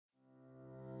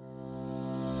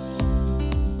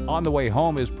On the Way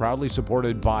Home is proudly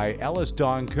supported by Ellis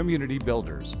Don Community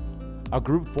Builders, a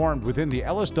group formed within the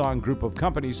Ellis Don group of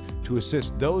companies to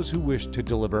assist those who wish to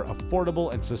deliver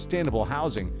affordable and sustainable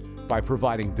housing by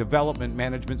providing development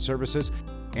management services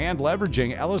and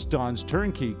leveraging Ellis Don's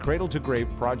turnkey cradle-to-grave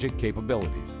project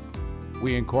capabilities.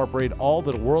 We incorporate all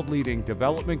that a world-leading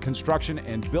development, construction,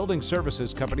 and building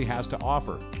services company has to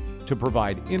offer to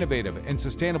provide innovative and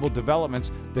sustainable developments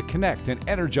that connect and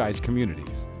energize communities.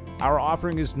 Our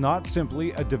offering is not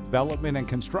simply a development and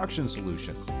construction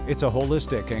solution. It's a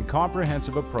holistic and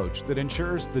comprehensive approach that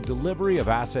ensures the delivery of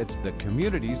assets that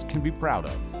communities can be proud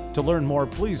of. To learn more,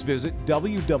 please visit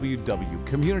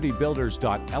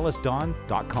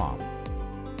www.communitybuilders.ellisdon.com.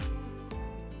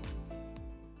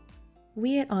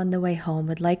 We at On the Way Home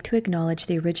would like to acknowledge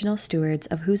the original stewards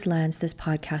of whose lands this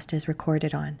podcast is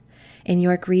recorded on. In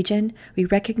York Region, we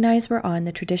recognize we're on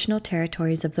the traditional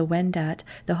territories of the Wendat,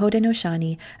 the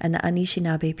Haudenosaunee, and the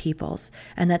Anishinaabe peoples,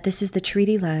 and that this is the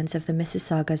treaty lands of the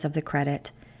Mississaugas of the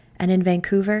Credit. And in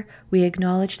Vancouver, we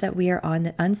acknowledge that we are on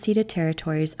the unceded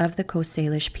territories of the Coast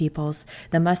Salish peoples,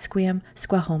 the Musqueam,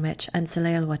 Squamish, and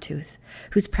Tsleil-Waututh,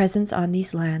 whose presence on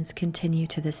these lands continue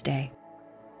to this day.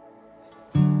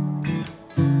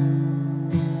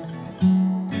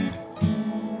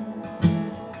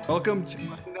 Welcome to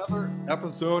another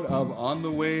episode of On the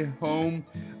Way Home.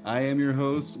 I am your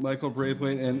host, Michael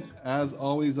Braithwaite, and as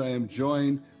always, I am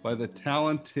joined by the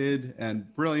talented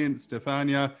and brilliant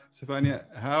Stefania. Stefania,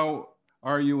 how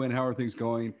are you and how are things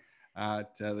going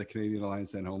at the Canadian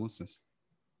Alliance to End Homelessness?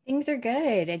 Things are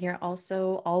good. And you're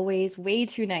also always way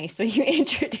too nice when you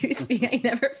introduce me. I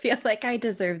never feel like I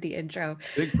deserve the intro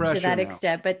Big pressure to that now.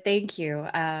 extent, but thank you.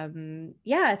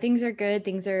 Yeah, things are good.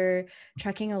 Things are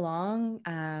trucking along,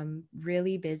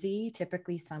 really busy.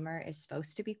 Typically summer is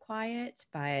supposed to be quiet,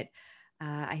 but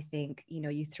I think,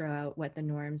 you throw out what the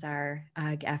norms are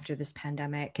after this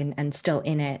pandemic and still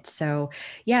in it. So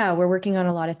yeah, we're working on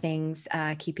a lot of things,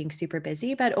 keeping super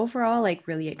busy, but overall, like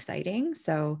really exciting.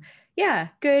 So yeah,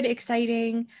 good,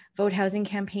 exciting. Vote Housing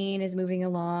campaign is moving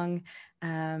along.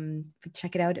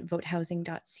 Check it out at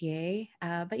votehousing.ca.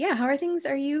 But yeah, how are things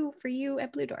for you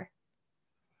at Blue Door?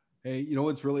 Hey, you know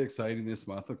what's really exciting this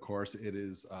month? Of course, it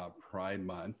is Pride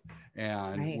Month,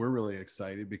 and We're really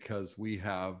excited because we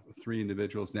have 3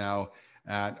 individuals now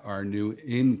at our new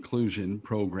inclusion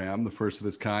program, the first of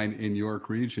its kind in York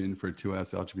Region for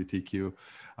 2S LGBTQ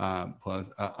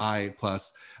I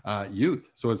plus youth.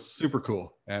 So it's super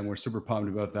cool, and we're super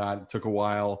pumped about that. It took a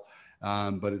while.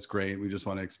 But it's great. We just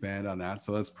want to expand on that.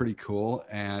 So that's pretty cool.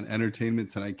 And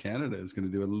Entertainment Tonight Canada is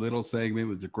going to do a little segment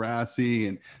with Degrassi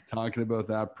and talking about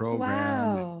that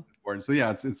program. Wow. So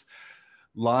yeah, it's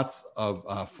lots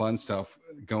of fun stuff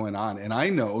going on. And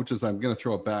I know, I'm going to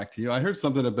throw it back to you. I heard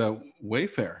something about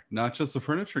Wayfair, not just a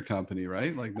furniture company,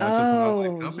 right? Like not just an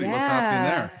online company. Yeah. What's happening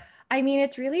there? I mean,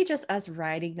 it's really just us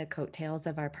riding the coattails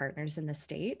of our partners in the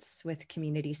States with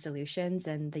Community Solutions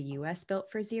and the US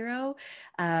Built for Zero.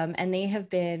 And they have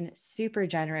been super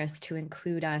generous to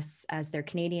include us as their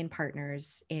Canadian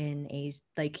partners in a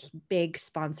big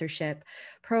sponsorship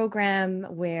program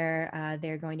where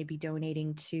they're going to be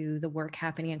donating to the work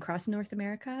happening across North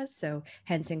America. So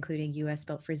hence including US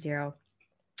Built for Zero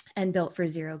and Built for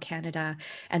Zero Canada,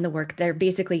 and the work they're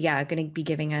basically, going to be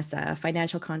giving us a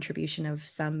financial contribution of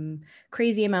some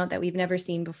crazy amount that we've never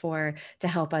seen before to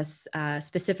help us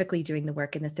specifically doing the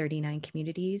work in the 39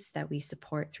 communities that we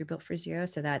support through Built for Zero.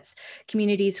 So that's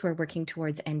communities who are working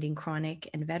towards ending chronic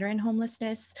and veteran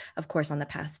homelessness, of course, on the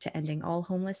path to ending all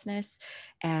homelessness.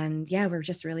 And yeah, we're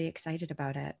just really excited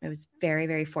about it. It was very,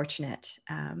 very fortunate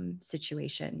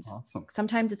situations. Awesome.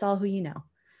 Sometimes it's all who you know.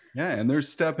 Yeah, and they're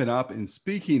stepping up. And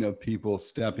speaking of people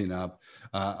stepping up,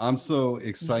 I'm so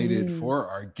excited for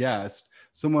our guest,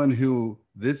 someone who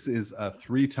this is a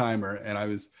 3-timer. And I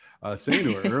was saying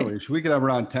to her earlier, we could have her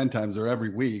on 10 times or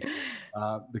every week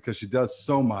because she does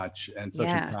so much and such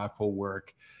impactful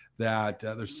work that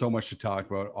there's so much to talk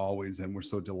about always. And we're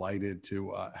so delighted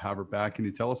to have her back. Can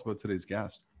you tell us about today's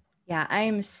guest? Yeah, I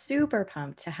am super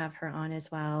pumped to have her on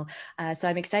as well. So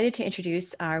I'm excited to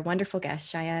introduce our wonderful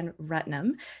guest, Cheyanne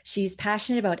Ratnam. She's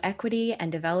passionate about equity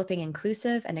and developing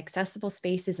inclusive and accessible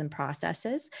spaces and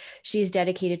processes. She's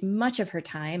dedicated much of her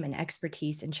time and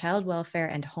expertise in child welfare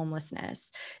and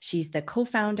homelessness. She's the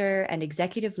co-founder and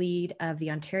executive lead of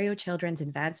the Ontario Children's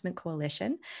Advancement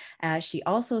Coalition. She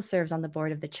also serves on the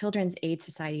board of the Children's Aid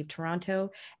Society of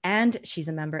Toronto, and she's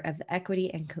a member of the Equity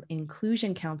and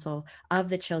Inclusion Council of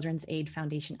the Children's Children's Aid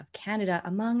Foundation of Canada,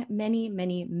 among many,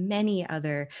 many, many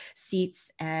other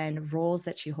seats and roles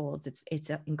that she holds.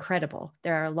 It's incredible.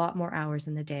 There are a lot more hours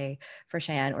in the day for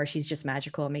Cheyanne, or she's just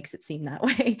magical. It makes it seem that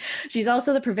way. She's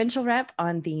also the provincial rep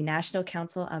on the National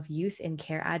Council of Youth in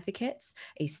Care Advocates,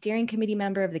 a steering committee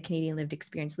member of the Canadian Lived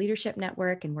Experience Leadership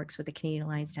Network, and works with the Canadian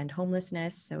Alliance to End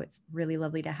Homelessness. So it's really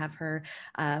lovely to have her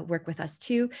work with us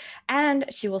too. And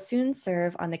she will soon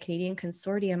serve on the Canadian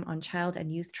Consortium on Child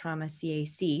and Youth Trauma,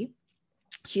 CAC.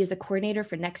 She is a coordinator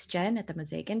for Next Gen at the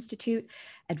Mosaic Institute,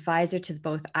 advisor to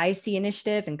both IC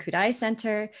Initiative and Kudai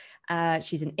Center.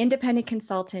 She's an independent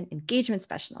consultant, engagement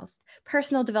specialist,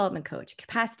 personal development coach,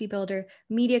 capacity builder,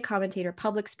 media commentator,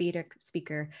 public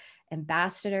speaker,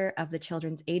 ambassador of the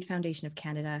Children's Aid Foundation of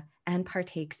Canada, and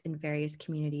partakes in various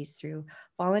communities through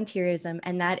volunteerism.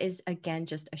 And that is, again,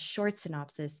 just a short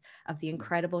synopsis of the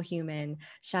incredible human.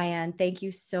 Cheyanne, thank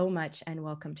you so much and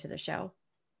welcome to the show.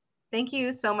 Thank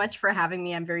you so much for having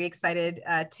me. I'm very excited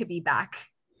to be back.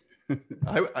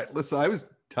 Listen, I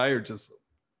was tired just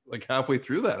like halfway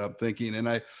through that. I'm thinking, and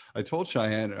I told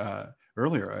Cheyanne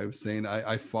earlier, I was saying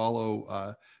I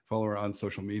follow her on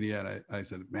social media, and I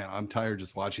said, man, I'm tired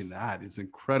just watching that. It's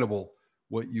incredible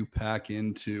what you pack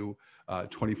into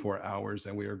 24 hours,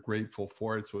 and we are grateful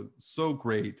for it. So it's so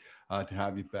great to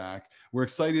have you back. We're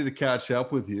excited to catch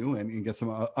up with you and get some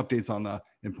updates on the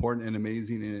important and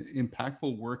amazing and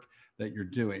impactful work that you're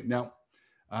doing. Now,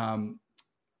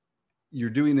 you're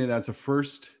doing it as a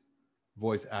first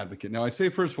voice advocate. Now, I say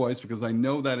first voice because I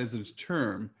know that is a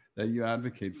term that you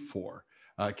advocate for.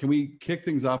 Can we kick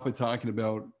things off by talking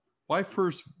about why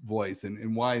first voice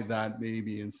and why that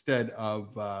maybe instead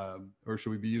of, or should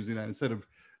we be using that instead of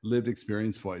lived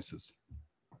experience voices?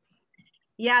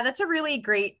 Yeah, that's a really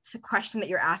great question that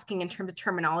you're asking in terms of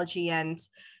terminology. And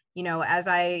you know, as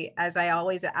I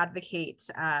always advocate,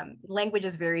 language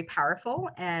is very powerful,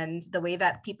 and the way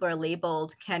that people are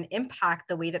labeled can impact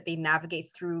the way that they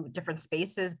navigate through different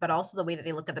spaces, but also the way that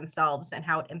they look at themselves and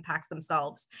how it impacts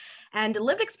themselves. And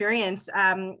lived experience,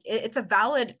 it's a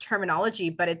valid terminology,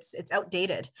 but it's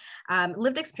outdated.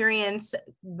 Lived experience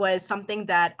was something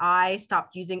that I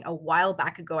stopped using a while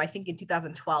back ago, I think in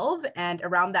 2012. And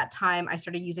around that time, I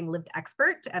started using lived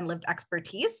expert and lived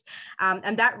expertise.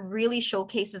 And that really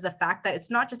showcases the fact that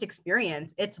it's not just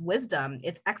experience, it's wisdom,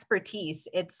 it's expertise,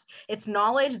 it's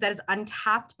knowledge that is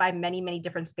untapped by many, many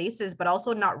different spaces, but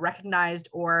also not recognized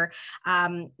or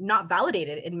not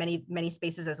validated in many, many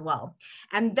spaces as well.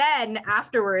 And then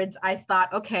afterwards, I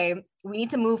thought, okay, we need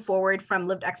to move forward from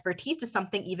lived expertise to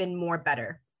something even more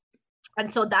better.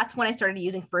 And so that's when I started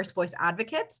using first voice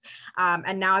advocates.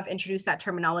 And now I've introduced that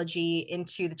terminology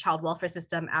into the child welfare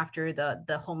system after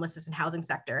the homelessness and housing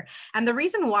sector. And the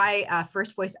reason why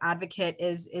first voice advocate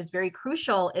is very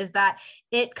crucial is that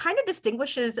it kind of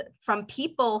distinguishes from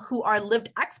people who are lived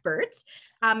experts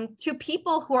to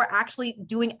people who are actually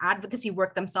doing advocacy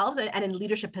work themselves and in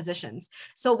leadership positions.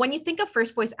 So when you think of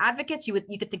first voice advocates, you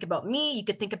could think about me, you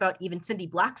could think about even Cindy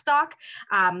Blackstock,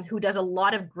 who does a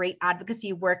lot of great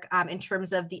advocacy work in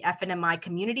terms of the FNMI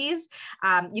communities.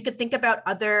 You could think about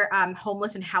other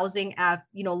homeless and housing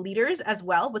leaders as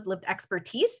well with lived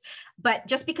expertise. But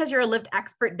just because you're a lived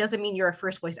expert doesn't mean you're a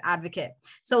first voice advocate.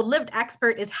 So lived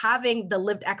expert is having the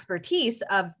lived expertise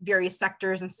of various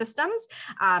sectors and systems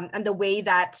and the way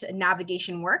that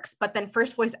navigation works. But then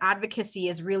first voice advocacy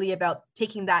is really about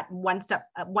taking that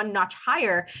one notch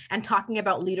higher and talking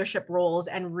about leadership roles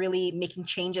and really making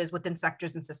changes within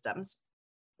sectors and systems.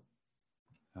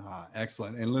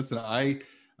 Excellent. And listen,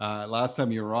 last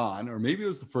time you were on, or maybe it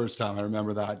was the first time, I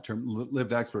remember that term,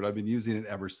 lived expert. I've been using it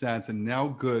ever since, and now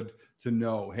good to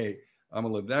know, hey, I'm a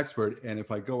lived expert. And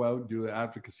if I go out and do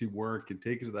advocacy work and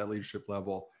take it to that leadership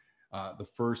level, the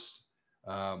first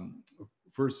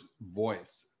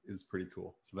voice is pretty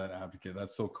cool. So that advocate,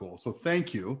 that's so cool. So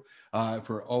thank you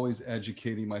for always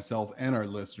educating myself and our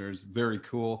listeners. Very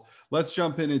cool. Let's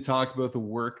jump in and talk about the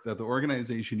work that the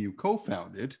organization you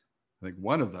co-founded, I think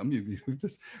one of them,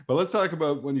 but let's talk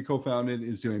about when you co-founded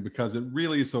is doing, because it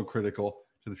really is so critical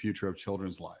to the future of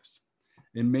children's lives.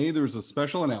 In May, there was a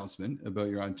special announcement about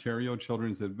your Ontario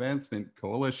Children's Advancement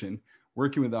Coalition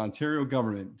working with the Ontario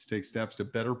government to take steps to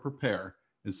better prepare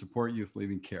and support youth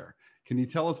leaving care. Can you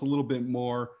tell us a little bit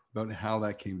more about how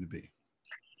that came to be?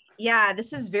 Yeah,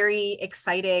 this is very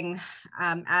exciting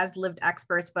as lived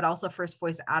experts, but also first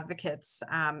voice advocates.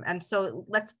 And so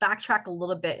let's backtrack a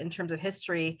little bit in terms of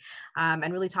history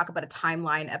and really talk about a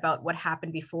timeline about what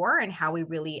happened before and how we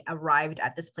really arrived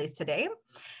at this place today.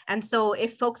 And so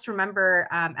if folks remember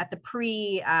at the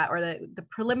the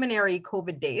preliminary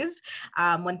COVID days,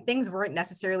 when things weren't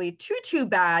necessarily too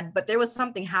bad, but there was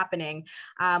something happening,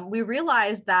 we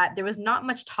realized that there was not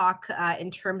much talk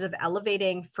in terms of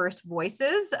elevating first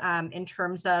voices in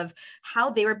terms of how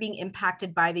they were being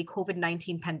impacted by the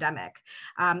COVID-19 pandemic.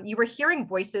 You were hearing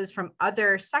voices from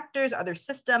other sectors, other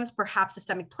systems, perhaps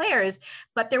systemic players,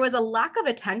 but there was a lack of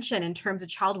attention in terms of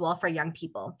child welfare young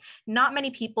people. Not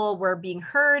many people were being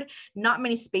heard, not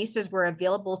many spaces were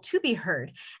available to be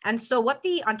heard. And so what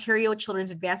the Ontario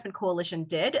Children's Advancement Coalition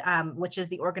did, which is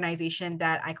the organization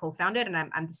that I co-founded and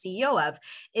I'm the CEO of,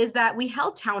 is that we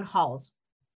held town halls.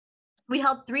 We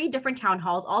held 3 different town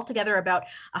halls. Altogether, about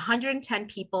 110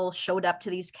 people showed up to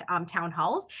these town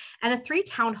halls. And the 3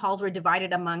 town halls were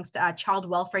divided amongst child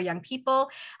welfare young people,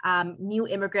 new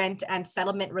immigrant and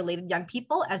settlement related young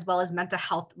people, as well as mental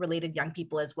health related young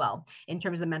people as well, in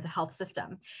terms of the mental health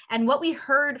system. And what we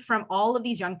heard from all of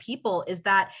these young people is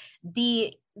that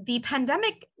the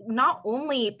pandemic not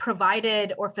only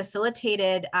provided or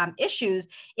facilitated issues,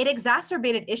 it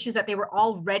exacerbated issues that they were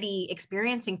already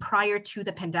experiencing prior to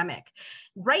the pandemic.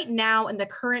 Right now, in the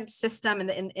current system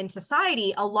in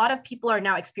society, a lot of people are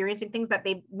now experiencing things that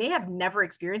they may have never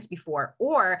experienced before,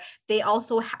 or they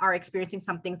also are experiencing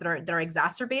some things that are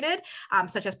exacerbated,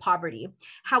 such as poverty.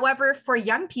 However, for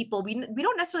young people, we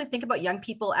don't necessarily think about young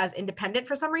people as independent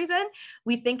for some reason.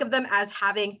 We think of them as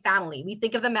having family. We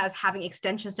think of them as having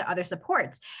extensions to other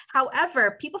supports.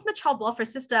 However, people from the child welfare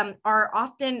system are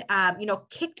often,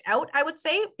 kicked out, I would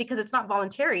say, because it's not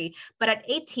voluntary. But at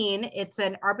 18, it's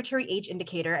an arbitrary age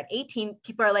indicator. At 18,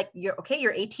 people are like,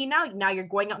 you're 18 now. Now you're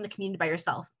going out in the community by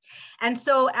yourself. And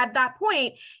so at that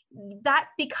point, that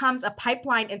becomes a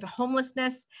pipeline into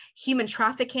homelessness, human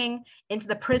trafficking, into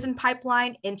the prison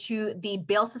pipeline, into the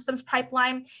bail systems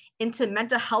pipeline, into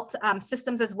mental health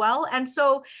systems as well. And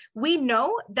so we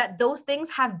know that those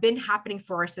things have been happening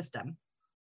for our system.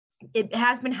 It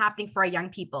has been happening for our young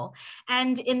people.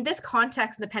 And in this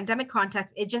context, in the pandemic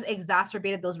context, it just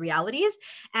exacerbated those realities.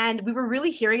 And we were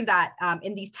really hearing that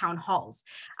in these town halls.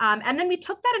 And then we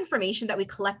took that information that we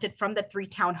collected from the 3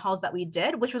 town halls that we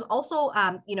did, which was also,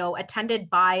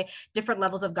 attended by different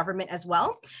levels of government as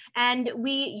well. And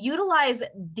we utilized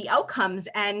the outcomes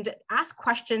and asked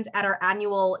questions at our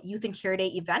annual Youth and Care Day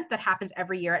event that happens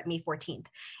every year at May 14th.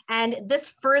 And this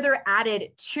further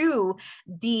added to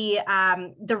the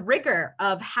rigor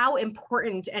of how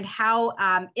important and how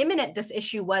imminent this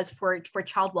issue was for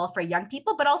child welfare young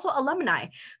people, but also alumni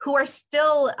who are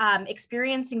still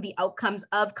experiencing the outcomes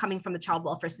of coming from the child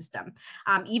welfare system,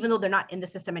 even though they're not in the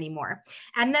system anymore.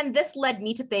 And then this led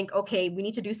me to think, okay, we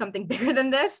need to do something bigger than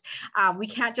this. We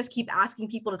can't just keep asking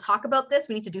people to talk about this.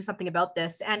 We need to do something about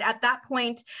this. And at that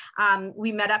point,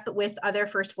 we met up with other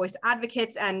first voice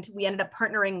advocates, and we ended up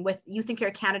partnering with Youth and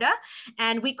Care Canada.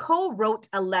 And we co-wrote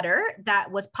a letter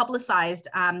that was publicized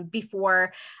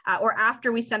before or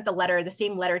after we sent the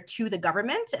same letter to the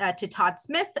government, to Todd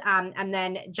Smith, and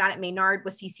then Janet Maynard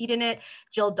was CC'd in it.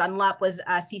 Jill Dunlop was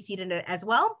CC'd in it as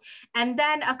well. And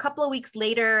then a couple of weeks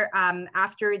later,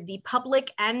 after the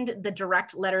public and the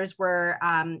direct letters were,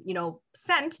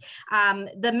 sent,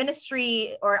 the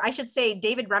ministry, or I should say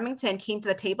David Remington, came to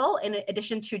the table in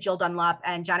addition to Jill Dunlop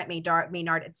and Janet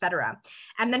Maynard, et cetera.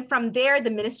 And then from there,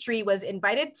 the ministry was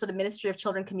invited. So the Ministry of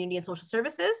Children, Community and Social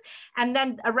Services. And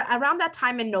then around that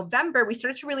time in November, we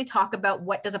started to really talk about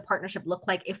what does a partnership look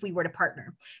like if we were to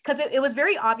partner? Because it was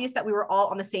very obvious that we were all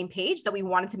on the same page, that we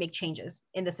wanted to make changes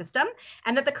in the system,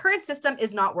 and that the current system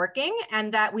is not working,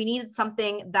 and that we needed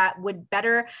something that would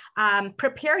better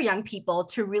prepare young people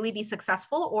to really be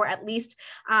successful, or at least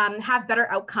have better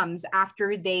outcomes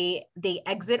after they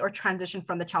exit or transition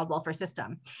from the child welfare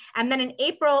system. And then in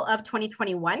April of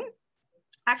 2021,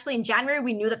 actually, in January,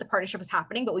 we knew that the partnership was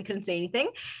happening, but we couldn't say anything.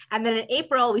 And then in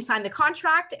April, we signed the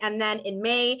contract. And then in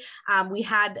May, we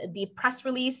had the press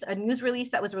release, a news release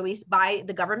that was released by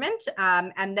the government.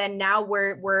 And then now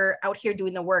we're out here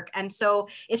doing the work. And so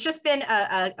it's just been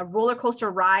a roller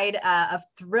coaster ride of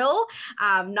thrill,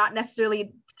 not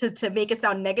necessarily to make it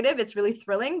sound negative, it's really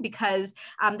thrilling because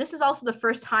this is also the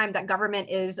first time that government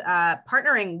is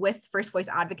partnering with First Voice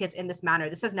advocates in this manner.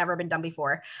 This has never been done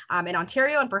before in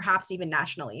Ontario and perhaps even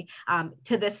nationally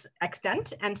to this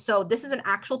extent. And so this is an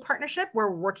actual partnership.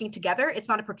 We're working together. It's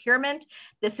not a procurement.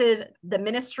 This is the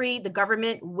ministry, the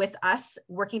government with us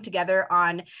working together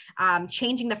on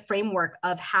changing the framework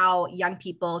of how young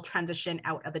people transition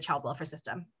out of the child welfare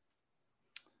system.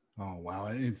 Oh,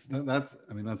 wow.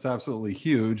 That's absolutely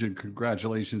huge. And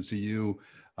congratulations to you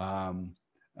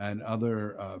and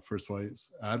other First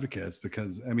Voice advocates,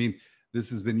 because this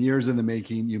has been years in the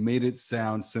making. You made it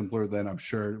sound simpler than I'm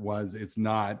sure it was. It's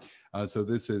not. So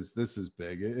this is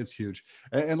big. It's huge.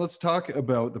 And let's talk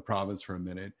about the province for a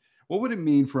minute. What would it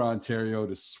mean for Ontario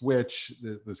to switch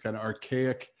this kind of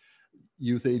archaic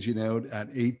youth aging out at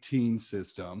 18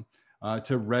 system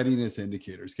to readiness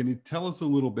indicators? Can you tell us a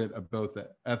little bit about the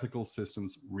ethical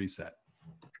systems reset?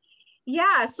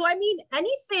 Yeah, so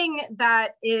anything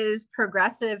that is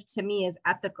progressive to me is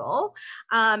ethical.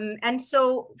 And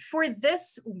so for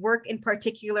this work in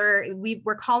particular,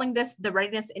 we're calling this the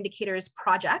Readiness Indicators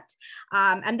Project.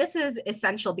 And this is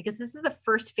essential because this is the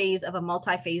first phase of a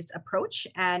multi-phased approach.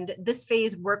 And this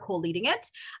phase, we're co-leading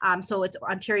it. So it's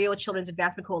Ontario Children's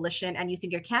Advancement Coalition and Youth in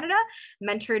Care Canada,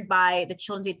 mentored by the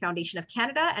Children's Aid Foundation of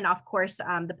Canada, and of course,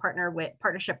 the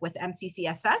partnership with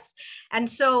MCCSS. And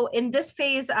so in this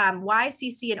phase,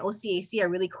 YCC and OCAC are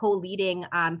really co-leading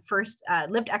first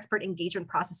lived expert engagement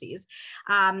processes.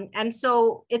 And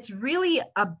so it's really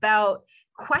about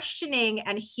questioning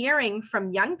and hearing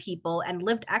from young people and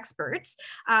lived experts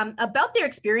about their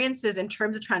experiences in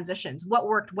terms of transitions, what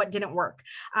worked, what didn't work.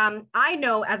 I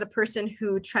know as a person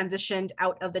who transitioned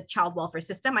out of the child welfare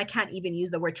system, I can't even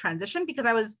use the word transition because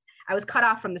I was cut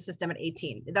off from the system at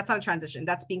 18. That's not a transition,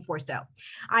 that's being forced out.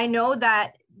 I know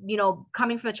that,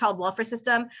 coming from the child welfare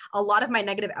system, a lot of my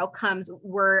negative outcomes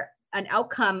were an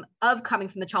outcome of coming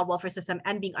from the child welfare system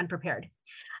and being unprepared.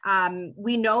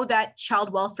 We know that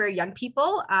child welfare young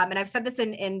people, and I've said this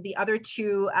in the other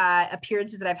two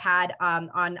appearances that I've had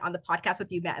on the podcast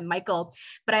with you, Matt and Michael,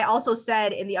 but I also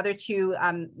said in the other two,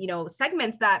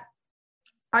 segments that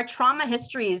our trauma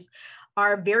histories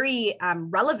are very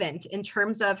relevant in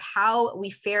terms of how we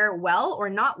fare well or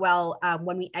not well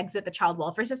when we exit the child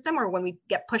welfare system or when we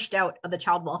get pushed out of the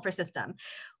child welfare system.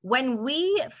 When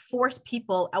we force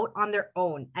people out on their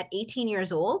own at 18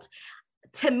 years old,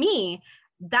 to me,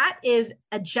 that is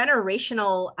a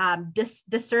generational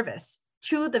disservice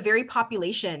to the very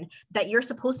population that you're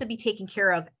supposed to be taking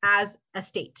care of as a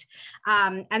state.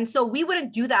 And so we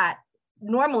wouldn't do that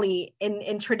normally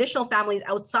in traditional families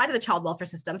outside of the child welfare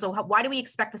system. So why do we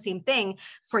expect the same thing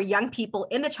for young people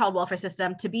in the child welfare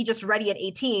system to be just ready at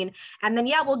 18? And then,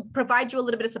 we'll provide you a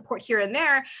little bit of support here and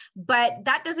there, but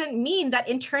that doesn't mean that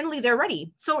internally they're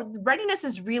ready. So readiness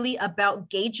is really about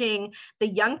gauging the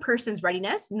young person's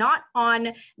readiness, not on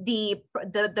the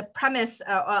premise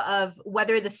of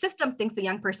whether the system thinks the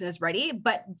young person is ready,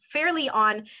 but fairly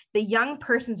on the young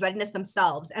person's readiness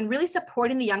themselves, and really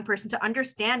supporting the young person to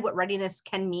understand what readiness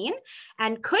can mean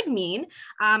and could mean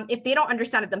if they don't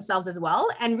understand it themselves as well,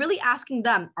 and really asking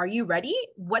them, are you ready?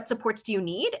 What supports do you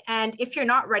need? And if you're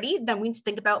not ready, then we need to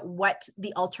think about what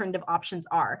the alternative options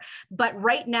are. But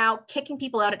right now, kicking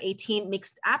people out at 18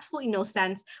 makes absolutely no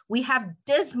sense. We have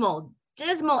dismal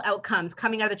outcomes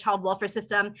coming out of the child welfare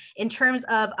system in terms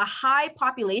of a high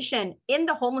population in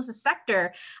the homelessness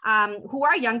sector who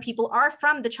are young people are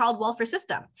from the child welfare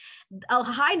system. A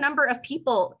high number of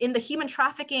people in the human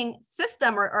trafficking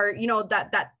system or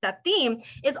that theme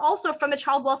is also from the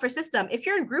child welfare system. If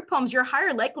you're in group homes, you're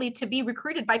higher likely to be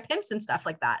recruited by pimps and stuff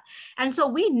like that. And so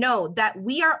we know that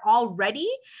we are already,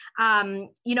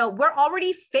 we're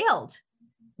already failed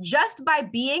just by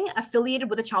being affiliated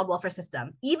with the child welfare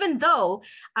system, even though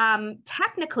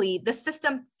technically the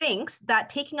system thinks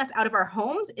that taking us out of our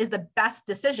homes is the best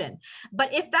decision.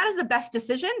 But if that is the best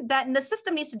decision, then the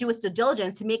system needs to do its due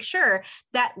diligence to make sure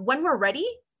that when we're ready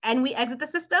and we exit the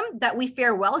system, that we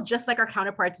fare well, just like our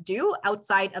counterparts do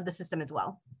outside of the system as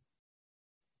well.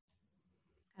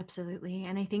 Absolutely.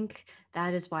 And I think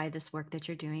that is why this work that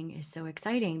you're doing is so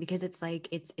exciting, because it's like,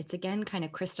 it's again, kind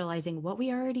of crystallizing what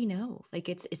we already know. Like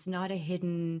it's not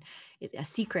a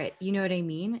secret, you know what I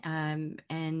mean?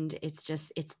 And it's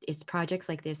just, it's projects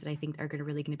like this that I think are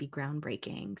really going to be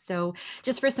groundbreaking. So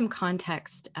just for some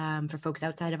context for folks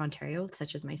outside of Ontario,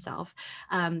 such as myself.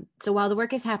 So while the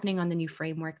work is happening on the new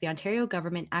framework, the Ontario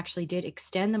government actually did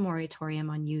extend the moratorium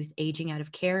on youth aging out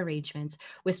of care arrangements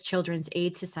with children's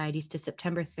aid societies to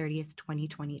September 30th,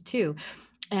 2022.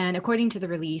 And according to the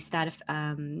release, that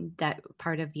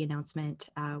part of the announcement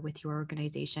with your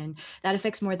organization, that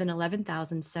affects more than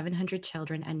 11,700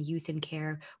 children and youth in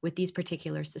care with these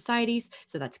particular societies.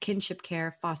 So that's kinship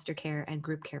care, foster care, and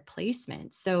group care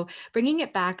placement. So bringing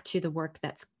it back to the work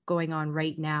that's going on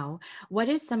right now, what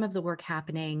is some of the work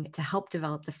happening to help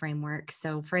develop the framework?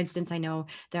 So for instance, I know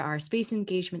there are space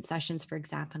engagement sessions, for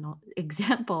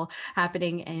example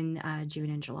happening in June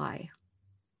and July.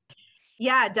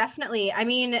 Yeah, definitely. I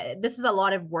mean, this is a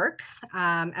lot of work.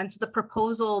 And so the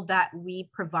proposal that we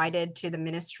provided to the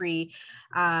ministry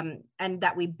and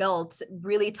that we built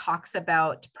really talks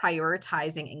about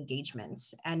prioritizing engagement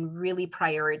and really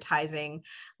prioritizing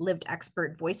lived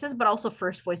expert voices, but also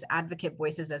first voice advocate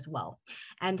voices as well.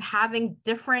 And having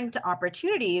different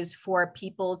opportunities for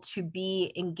people to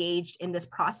be engaged in this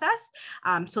process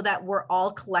so that we're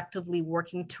all collectively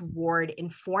working toward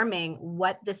informing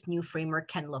what this new framework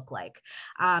can look like.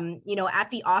 At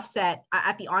the onset,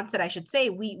 I should say,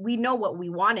 we know what we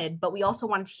wanted, but we also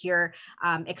wanted to hear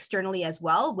externally as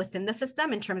well within the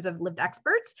system in terms of lived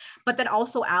experts, but then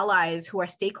also allies who are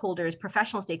stakeholders,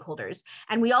 professional stakeholders.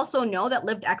 And we also know that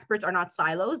lived experts are not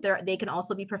silos. They can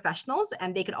also be professionals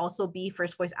and they can also be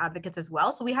first voice advocates as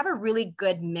well. So we have a really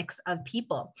good mix of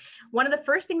people. One of the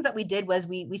first things that we did was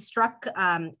we struck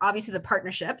obviously the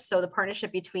partnership. So the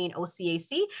partnership between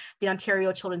OCAC, the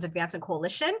Ontario Children's Advancement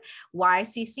Coalition,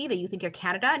 YCC, the Youth in Care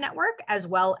Canada network, as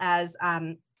well as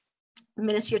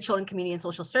Ministry of Children, Community and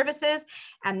Social Services,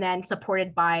 and then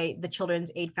supported by the Children's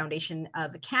Aid Foundation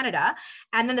of Canada.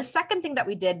 And then the second thing that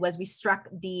we did was we struck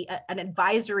an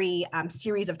advisory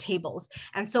series of tables.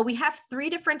 And so we have 3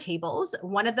 different tables.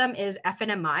 One of them is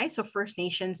FNMI, so First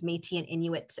Nations, Métis, and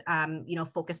Inuit,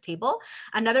 focus table.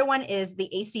 Another one is the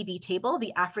ACB table,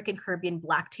 the African Caribbean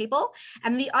Black table.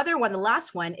 And the other one, the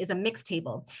last one, is a mixed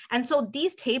table. And so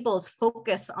these tables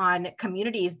focus on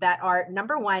communities that are,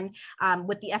 number one,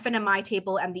 with the FNMI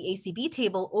table and the ACB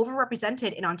table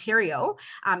overrepresented in Ontario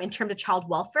in terms of child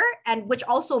welfare, and which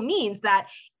also means that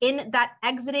in that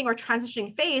exiting or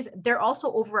transitioning phase, they're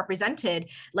also overrepresented,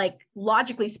 like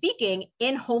logically speaking,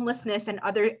 in homelessness and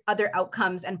other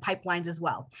outcomes and pipelines as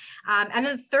well. And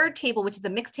then the third table, which is the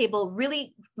mixed table,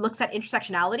 really looks at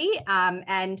intersectionality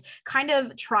and kind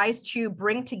of tries to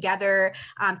bring together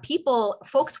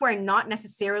folks who are not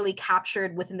necessarily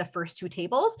captured within the first 2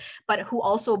 tables, but who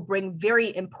also bring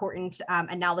very important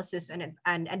analysis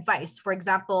and advice. For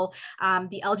example,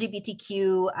 the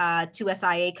LGBTQ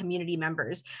 2SIA community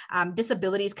members,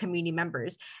 disabilities community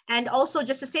members. And also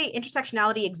just to say,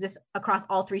 intersectionality exists across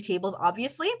all 3 tables,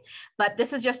 obviously, but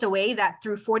this is just a way that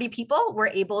through 40 people, we're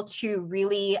able to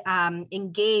really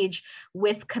engage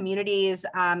with communities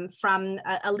from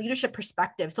a leadership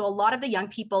perspective. So a lot of the young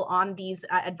people on these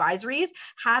advisories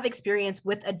have experience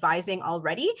with advising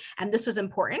already, and this was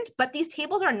important. But these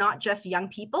tables are not just young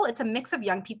people, it's a mix of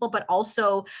young people, but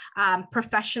also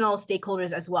professional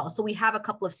stakeholders as well. So we have a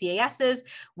couple of CASs,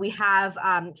 we have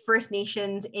First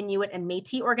Nations, Inuit, and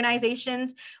Métis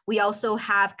organizations. We also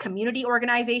have community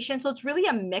organizations. So it's really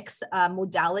a mixed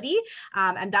modality,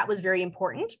 and that was very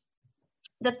important.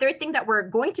 The third thing that we're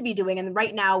going to be doing, and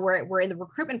right now we're in the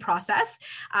recruitment process,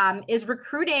 is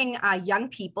recruiting young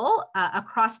people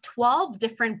across 12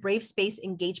 different Brave Space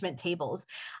engagement tables.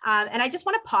 And I just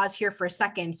want to pause here for a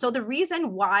second. So the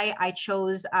reason why I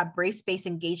chose Brave Space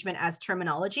engagement as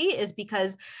terminology is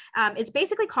because it's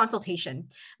basically consultation.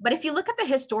 But if you look at the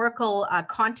historical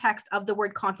context of the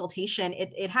word consultation,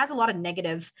 it has a lot of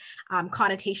negative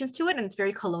connotations to it, and it's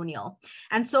very colonial.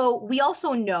 And so we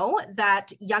also know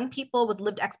that young people with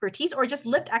lived expertise, or just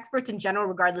lived experts in general,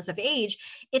 regardless of age,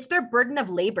 it's their burden of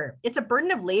labor. It's a burden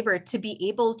of labor to be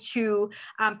able to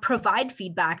provide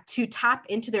feedback, to tap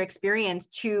into their experience,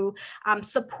 to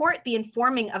support the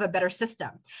informing of a better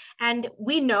system. And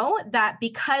we know that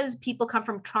because people come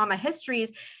from trauma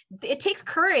histories, it takes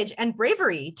courage and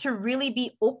bravery to really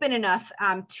be open enough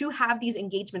to have these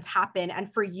engagements happen,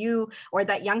 and for you or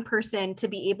that young person to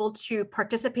be able to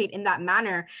participate in that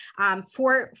manner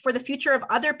for the future of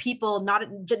other people, not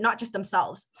just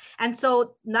themselves. And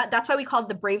so that's why we call it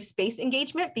the Brave Space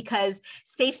engagement, because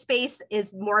safe space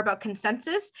is more about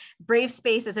consensus. Brave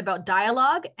space is about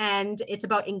dialogue, and it's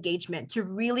about engagement, to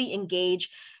really engage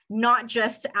not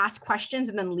just to ask questions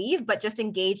and then leave, but just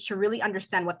engage to really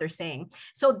understand what they're saying.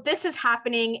 So this is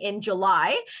happening in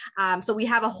July. So we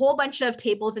have a whole bunch of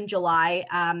tables in July,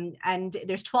 and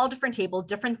there's 12 different tables,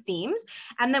 different themes.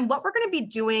 And then what we're going to be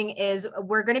doing is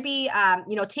we're going to be,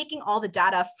 taking all the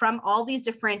data from all these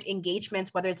different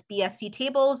engagements, whether it's BSC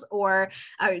tables or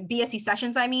BSC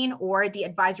sessions, or the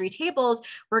advisory tables.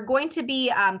 We're going to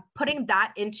be putting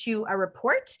that into a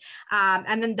report,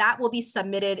 and then that will be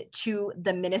submitted to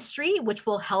the ministry, which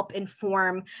will help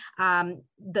inform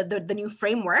the new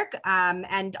framework.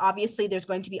 And obviously, there's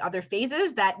going to be other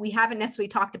phases that we haven't necessarily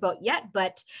talked about yet,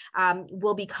 but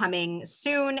will be coming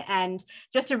soon. And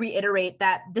just to reiterate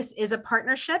that this is a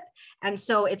partnership, and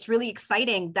so it's really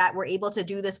exciting that we're able to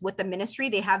do this with the ministry.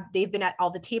 They've been at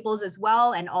all the tables as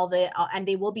well, and and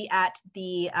they will be at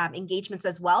the engagements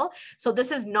as well. So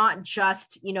this is not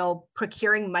just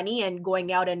procuring money and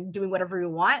going out and doing whatever we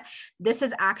want. This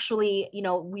is actually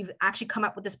we've actually come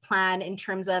up with this plan in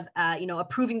terms of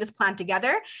approving this plan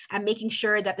together and making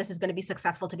sure that this is going to be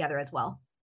successful together as well.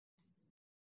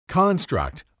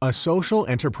 Construct, a social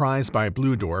enterprise by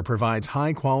Blue Door, provides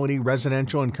high-quality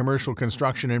residential and commercial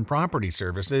construction and property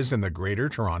services in the Greater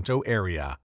Toronto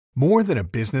Area. More than a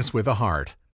business with a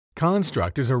heart,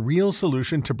 Construct is a real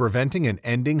solution to preventing and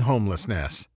ending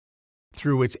homelessness.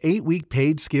 Through its 8-week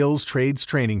paid skills trades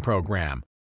training program,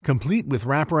 complete with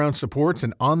wraparound supports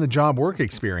and on-the-job work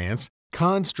experience,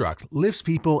 Construct lifts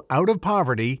people out of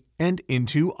poverty and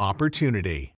into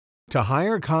opportunity. To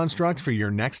hire Construct for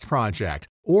your next project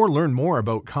or learn more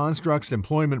about Construct's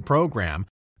employment program,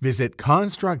 visit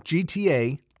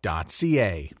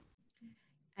constructgta.ca.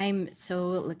 I'm so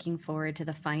looking forward to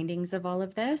the findings of all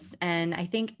of this. And I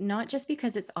think not just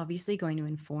because it's obviously going to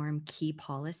inform key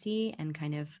policy and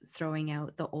kind of throwing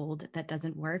out the old that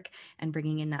doesn't work and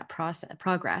bringing in that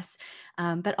progress,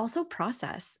 but also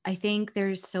process. I think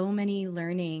there's so many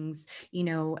learnings,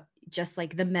 just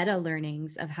like the meta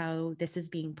learnings of how this is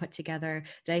being put together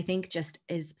that I think just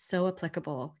is so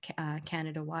applicable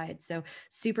Canada wide. So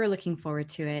super looking forward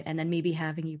to it. And then maybe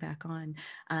having you back on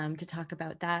to talk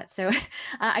about that. So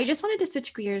I just wanted to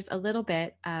switch gears a little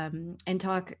bit and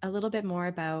talk a little bit more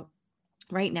about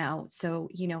right now. So,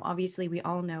 obviously we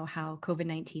all know how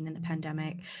COVID-19 and the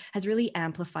pandemic has really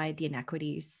amplified the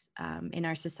inequities in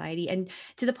our society, and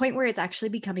to the point where it's actually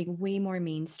becoming way more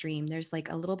mainstream. There's like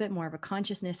a little bit more of a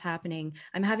consciousness happening.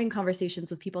 I'm having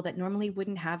conversations with people that normally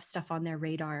wouldn't have stuff on their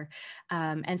radar.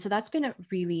 And so that's been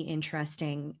really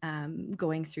interesting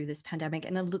going through this pandemic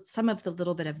and some of the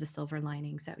little bit of the silver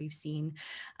linings that we've seen.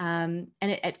 And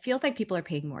it feels like people are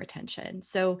paying more attention.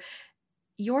 So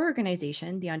your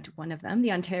organization, one of them,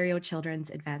 the Ontario Children's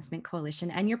Advancement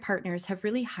Coalition, and your partners have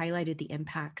really highlighted the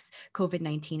impacts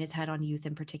COVID-19 has had on youth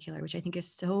in particular, which I think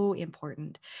is so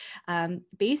important.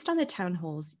 Based on the town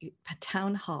halls,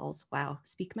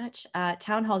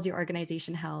 your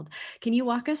organization held, can you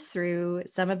walk us through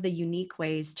some of the unique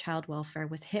ways child welfare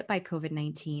was hit by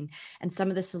COVID-19 and some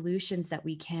of the solutions that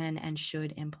we can and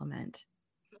should implement?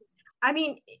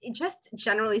 Just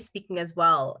generally speaking as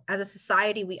well, as a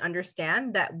society, we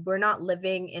understand that we're not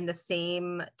living in the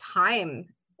same time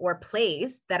or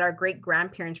place that our great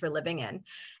grandparents were living in.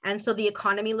 And so the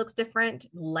economy looks different,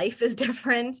 life is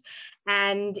different,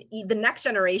 and the next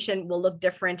generation will look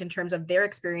different in terms of their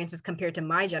experiences compared to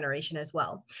my generation as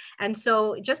well. And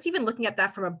so just even looking at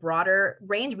that from a broader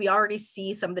range, we already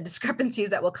see some of the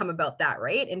discrepancies that will come about that,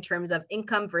 right? In terms of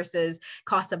income versus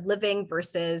cost of living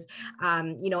versus,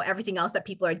 everything else that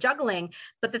people are juggling.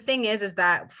 But the thing is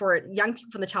that for young people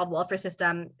from the child welfare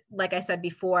system, like I said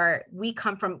before, we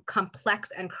come from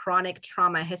complex and chronic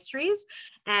trauma histories.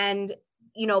 And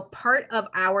part of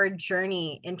our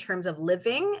journey in terms of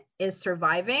living is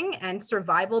surviving, and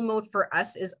survival mode for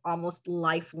us is almost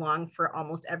lifelong for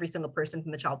almost every single person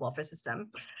from the child welfare system.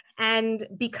 And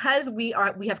because we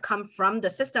have come from the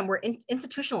system, we're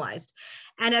institutionalized.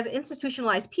 And as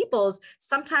institutionalized peoples,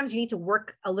 sometimes you need to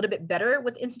work a little bit better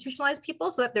with institutionalized people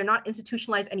so that they're not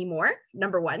institutionalized anymore,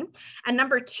 number one. And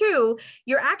number two,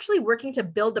 you're actually working to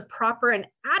build the proper and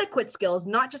adequate skills,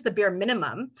 not just the bare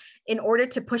minimum, in order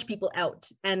to push people out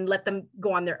and let them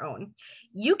go on their own.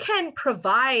 You can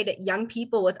provide young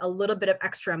people with a little bit of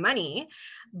extra money,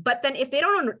 but then if they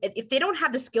don't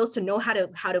have the skills to know how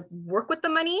to work with the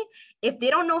money, if they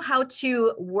don't know how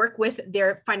to work with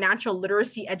their financial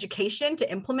literacy education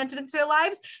to implement it into their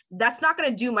lives, that's not going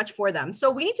to do much for them. So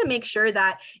we need to make sure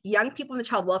that young people in the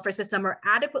child welfare system are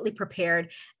adequately prepared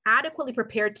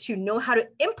to know how to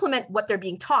implement what they're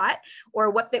being taught or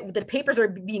what the papers are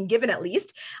being given at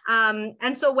least.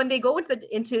 And so when they go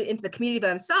into the community by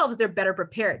themselves, they're better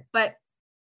prepared. But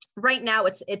Right now,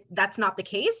 that's not the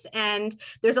case. And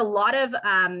there's a lot of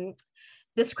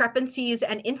discrepancies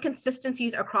and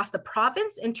inconsistencies across the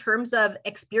province in terms of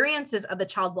experiences of the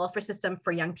child welfare system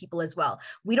for young people as well.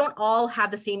 We don't all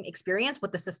have the same experience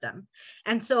with the system.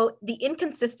 And so the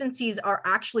inconsistencies are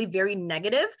actually very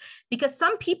negative, because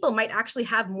some people might actually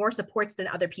have more supports than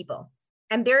other people.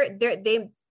 And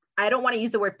I don't want to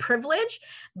use the word privilege,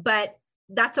 but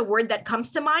that's a word that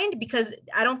comes to mind, because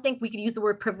I don't think we could use the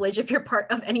word privilege if you're part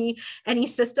of any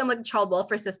system like the child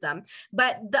welfare system.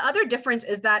 But the other difference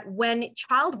is that when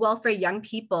child welfare young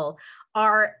people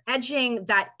are edging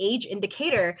that age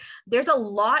indicator, there's a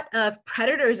lot of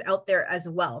predators out there as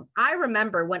well. I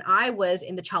remember when I was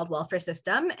in the child welfare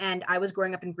system and I was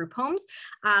growing up in group homes,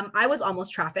 I was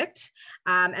almost trafficked,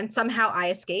 and somehow I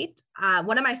escaped.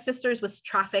 One of my sisters was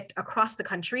trafficked across the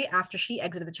country after she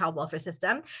exited the child welfare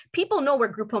system. People know where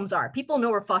group homes are. People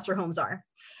know where foster homes are.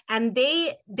 And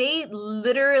they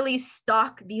literally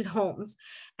stalk these homes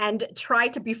and try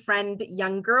to befriend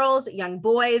young girls, young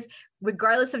boys,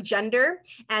 regardless of gender.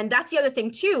 And that's the other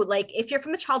thing too. Like, if you're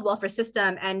from the child welfare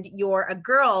system and you're a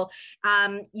girl,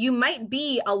 you might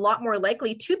be a lot more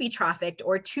likely to be trafficked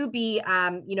or to be,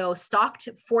 stalked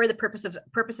for the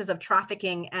purposes of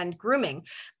trafficking and grooming.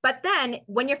 But then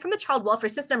when you're from the child welfare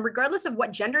system, regardless of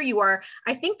what gender you are,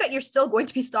 I think that you're still going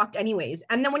to be stalked anyways.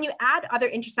 And then when you add other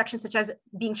intersections, such as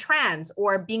being trans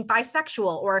or being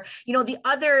bisexual, or, the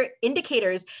other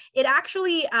indicators, it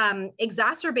actually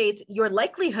exacerbates your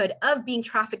likelihood of being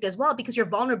trafficked as well, because your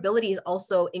vulnerabilities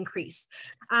also increase.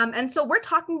 And so we're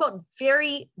talking about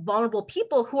very vulnerable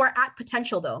people who are at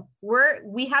potential, though.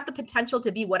 We have the potential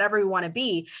to be whatever we want to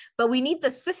be, but we need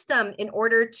the system in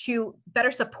order to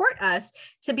better support us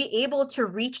to be able to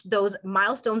reach those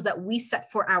milestones that we set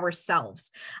for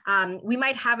ourselves. We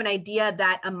might have an idea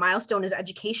that a milestone is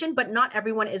education, but not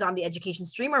everyone is on the education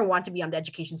stream or want to be on the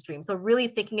education stream. So really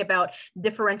thinking about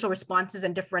differential responses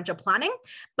and differential planning.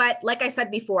 But like I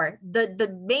said before,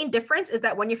 the main difference is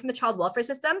that when you're from the child welfare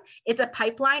system, it's a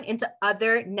pipeline into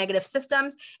other negative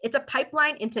systems. It's a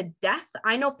pipeline into death.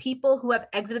 I know people who have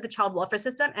exited the child welfare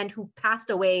system and who passed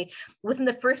away within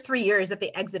the first 3 years that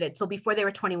they exited. So before they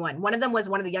were 21, one of them was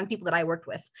one of the young people that I worked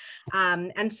with.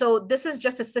 And so this is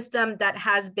just a system that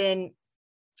has been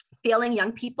failing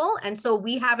young people. And so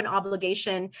we have an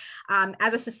obligation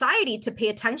as a society to pay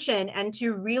attention and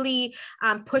to really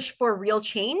push for real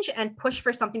change and push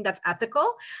for something that's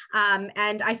ethical.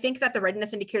 And I think that the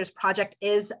Readiness Indicators Project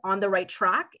is on the right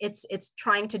track. It's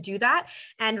trying to do that.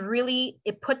 And really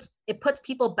it puts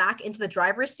people back into the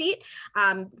driver's seat,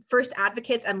 first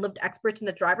advocates and lived experts in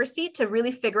the driver's seat, to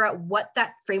really figure out what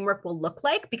that framework will look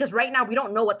like. Because right now we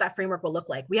don't know what that framework will look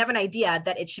like. We have an idea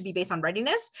that it should be based on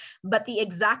readiness, but the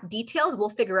exact details we'll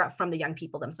figure out from the young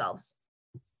people themselves.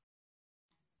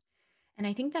 And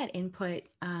I think that input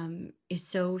is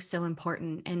so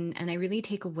important. And I really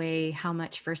take away how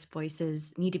much first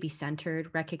voices need to be centered,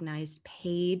 recognized,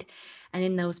 paid, and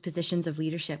in those positions of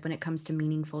leadership when it comes to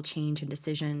meaningful change and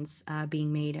decisions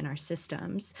being made in our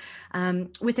systems.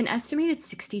 With an estimated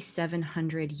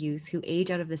 6,700 youth who age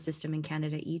out of the system in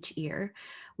Canada each year,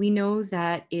 we know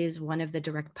that is one of the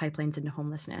direct pipelines into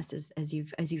homelessness, as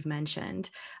you've mentioned.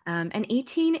 And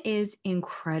 18 is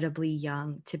incredibly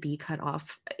young to be cut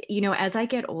off. As I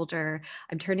get older,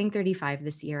 I'm turning 35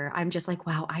 this year. I'm just like,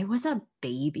 wow, I was a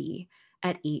baby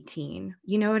at 18.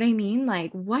 You know what I mean?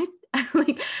 Like, what?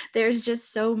 Like, there's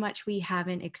just so much we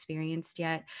haven't experienced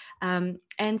yet. And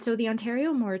so the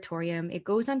Ontario moratorium, it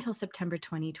goes until September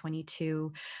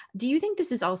 2022. Do you think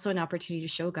this is also an opportunity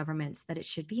to show governments that it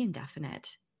should be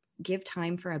indefinite? Give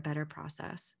time for a better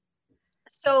process?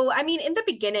 So, I mean, in the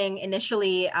beginning,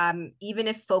 initially, even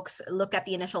if folks look at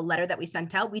the initial letter that we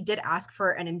sent out, we did ask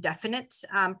for an indefinite,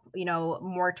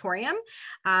 moratorium.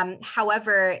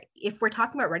 However, if we're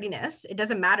talking about readiness, it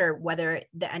doesn't matter whether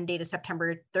the end date is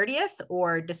September 30th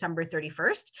or December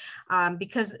 31st,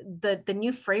 because the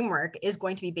new framework is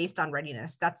going to be based on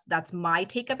readiness. That's my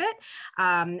take of it.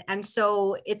 And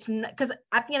so it's because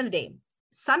at the end of the day,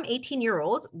 some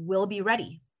 18-year-olds will be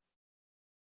ready.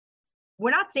 We're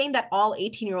not saying that all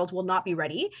 18-year-olds will not be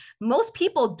ready. Most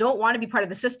people don't want to be part of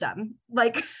the system.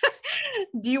 Like,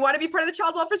 do you want to be part of the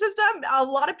child welfare system? A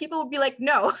lot of people would be like,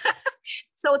 no.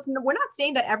 So we're not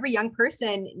saying that every young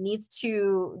person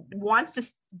wants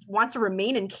to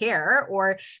remain in care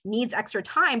or needs extra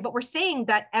time, but we're saying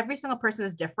that every single person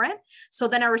is different. So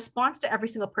then our response to every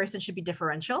single person should be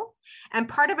differential. And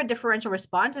part of a differential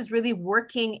response is really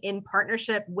working in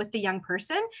partnership with the young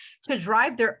person to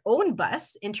drive their own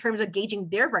bus in terms of gauging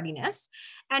their readiness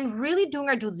and really doing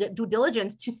our due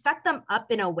diligence to set them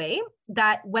up in a way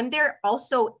that when they're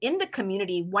also in the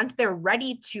community, once they're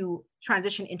ready to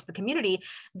transition into the community,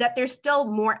 that there's still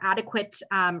more adequate,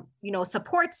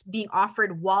 supports being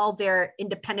offered while they're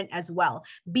independent as well,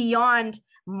 beyond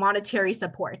monetary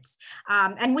supports.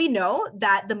 And we know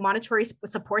that the monetary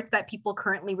supports that people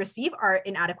currently receive are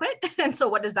inadequate. And so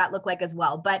what does that look like as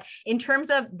well? But in terms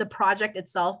of the project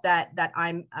itself that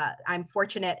I'm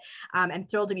fortunate and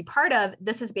thrilled to be part of,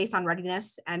 this is based on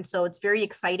readiness. And so it's very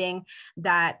exciting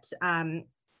that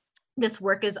this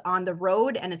work is on the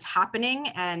road and it's happening.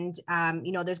 And,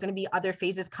 there's going to be other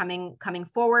phases coming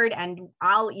forward, and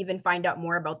I'll even find out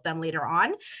more about them later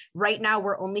on. Right now,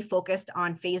 we're only focused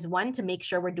on phase 1 to make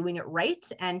sure we're doing it right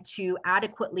and to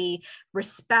adequately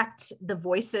respect the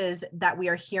voices that we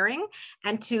are hearing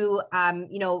and to,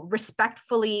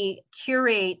 respectfully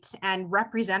curate and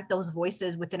represent those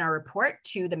voices within our report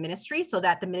to the ministry so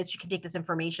that the ministry can take this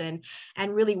information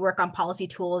and really work on policy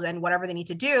tools and whatever they need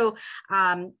to do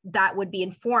that would be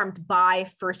informed by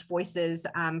first voices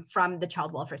from the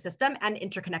child welfare system and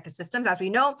interconnected systems. As we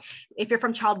know, if you're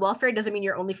from child welfare, it doesn't mean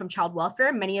you're only from child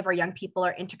welfare. Many of our young people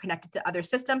are interconnected to other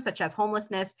systems such as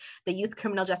homelessness, the youth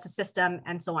criminal justice system,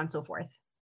 and so on and so forth.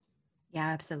 Yeah,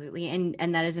 absolutely.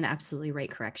 And that is an absolutely right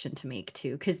correction to make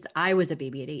too, because I was a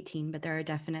baby at 18, but there are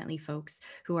definitely folks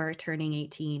who are turning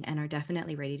 18 and are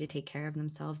definitely ready to take care of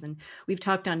themselves. And we've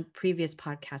talked on previous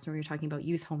podcasts when we were talking about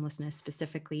youth homelessness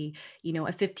specifically, a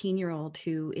 15-year-old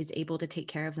who is able to take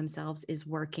care of themselves, is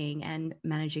working and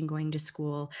managing going to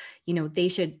school, they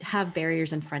should have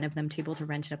barriers in front of them to be able to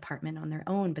rent an apartment on their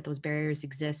own, but those barriers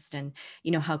exist. And,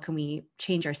 how can we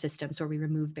change our systems where we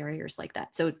remove barriers like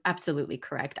that? So absolutely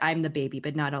correct. I'm the baby,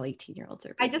 but not all 18-year-olds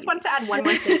are babies. I just want to add one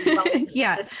more thing about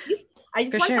yeah, I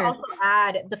just want to also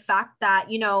add the fact that,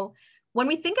 when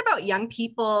we think about young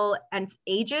people and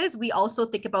ages, we also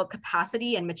think about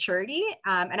capacity and maturity.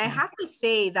 And I have to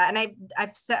say that, and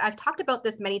I've talked about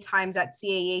this many times at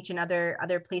CAH and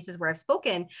other places where I've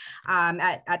spoken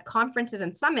at conferences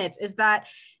and summits, is that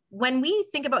when we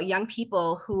think about young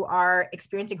people who are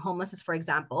experiencing homelessness, for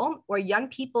example, or young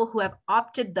people who have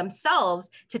opted themselves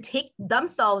to take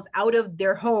themselves out of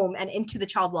their home and into the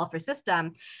child welfare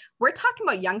system, we're talking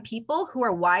about young people who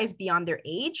are wise beyond their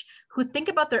age, who think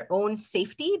about their own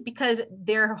safety because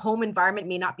their home environment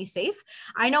may not be safe.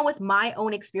 I know with my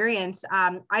own experience,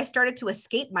 I started to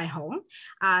escape my home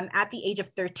at the age of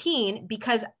 13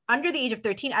 because under the age of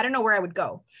 13, I don't know where I would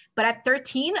go. But at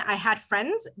 13, I had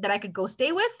friends that I could go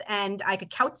stay with and I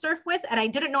could couch surf with. And I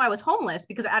didn't know I was homeless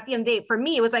because at the end of the day, for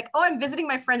me, it was like, oh, I'm visiting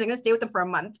my friends. I'm going to stay with them for a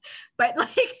month. But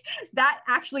that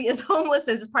actually is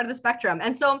homelessness, is part of the spectrum.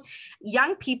 And so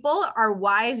young people are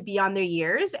wise beyond their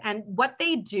years, and what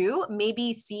they do may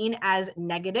be seen as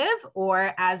negative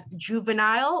or as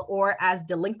juvenile or as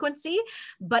delinquency,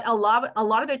 but a lot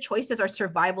of their choices are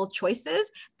survival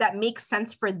choices that make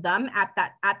sense for them at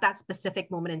that specific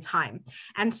moment in time.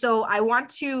 And so I want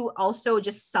to also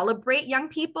just celebrate young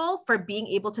people for being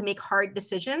able to make hard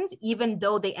decisions, even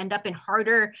though they end up in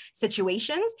harder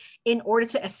situations, in order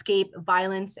to escape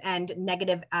violence and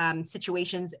negative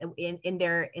situations in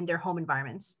their home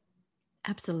environments.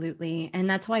 Absolutely. And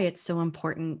that's why it's so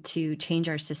important to change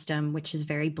our system, which is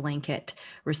very blanket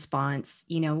response.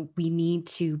 We need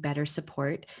to better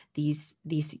support these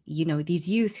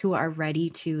youth who are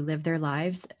ready to live their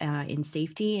lives in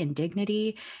safety and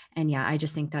dignity. And I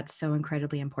just think that's so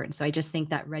incredibly important. So I just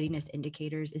think that readiness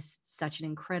indicators is such an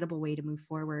incredible way to move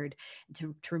forward,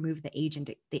 to remove the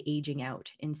aging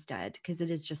out instead, because it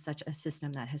is just such a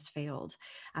system that has failed.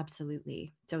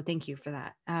 Absolutely. So thank you for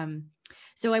that.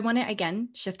 So I want to again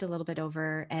shift a little bit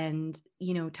over and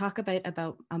talk a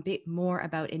bit more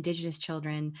about Indigenous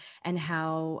children and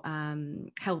how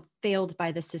failed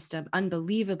by the system,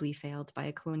 unbelievably failed by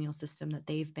a colonial system that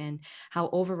they've been, how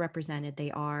overrepresented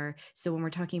they are. So when we're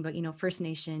talking about First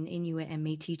Nation, Inuit, and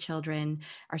Métis children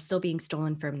are still being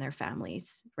stolen from their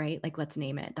families, right? Let's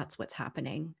name it. That's what's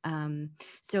happening.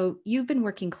 So you've been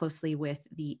working closely with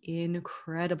the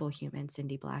incredible human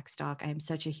Cindy Blackstock. I'm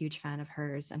such a huge fan of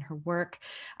hers and her work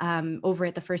over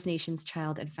at the First Nations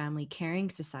Child and Family Caring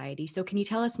Society. So can you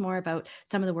tell us more about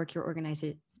some of the work your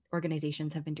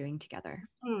organizations have been doing together?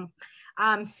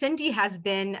 Cindy has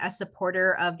been a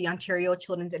supporter of the Ontario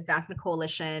Children's Advancement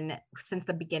Coalition since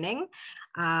the beginning.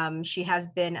 She has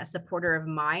been a supporter of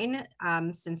mine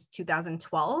since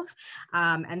 2012.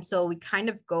 And so we kind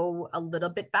of go a little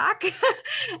bit back.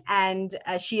 And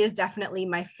she is definitely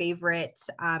my favorite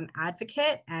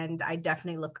advocate, and I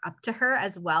definitely look up to her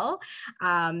as well.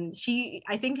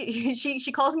 I think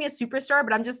she calls me a superstar,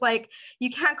 but I'm just like, you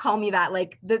can't call me that.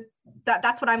 Like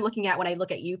that's what I'm looking at when I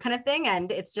look at you, kind of thing.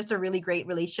 And it's just a really great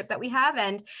relationship that we have.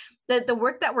 And the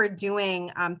work that we're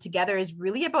doing together is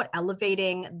really about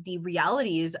elevating the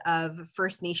realities of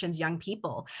First Nations young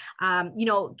people.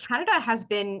 Canada has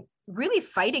been really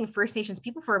fighting First Nations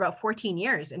people for about 14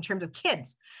 years in terms of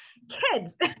kids,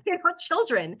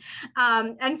 children.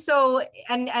 And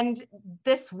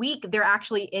this week they're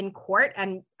actually in court,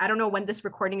 and I don't know when this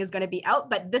recording is going to be out,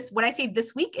 but when I say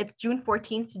this week, it's June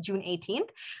 14th to June 18th.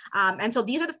 And so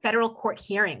these are the federal court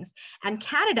hearings, and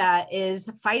Canada is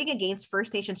fighting against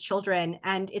First Nations children,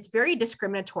 and it's very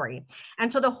discriminatory.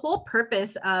 And so the whole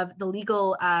purpose of the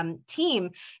legal team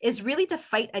is really to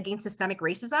fight against systemic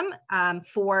racism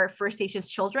for First Nations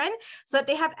children, so that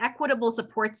they have equitable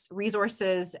supports,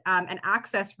 resources, and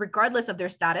access regardless of their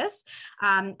status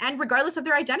and regardless of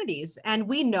their identities. And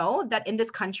we know that in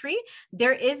this country,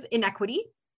 there is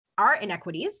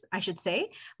inequities, I should say,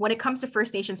 when it comes to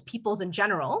First Nations peoples in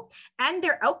general and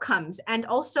their outcomes, and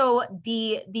also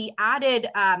the added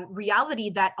reality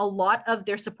that a lot of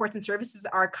their supports and services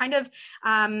are kind of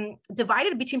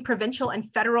divided between provincial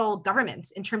and federal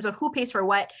governments in terms of who pays for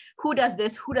what, who does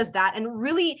this, who does that, and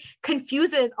really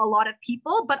confuses a lot of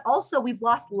people. But also we've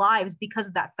lost lives because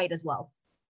of that fight as well.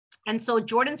 And so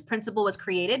Jordan's Principle was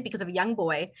created because of a young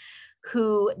boy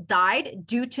who died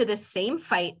due to the same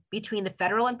fight between the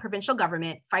federal and provincial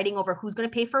government fighting over who's going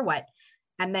to pay for what.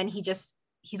 And then he's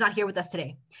not here with us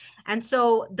today. And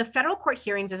so the federal court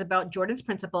hearings is about Jordan's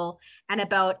Principle and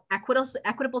about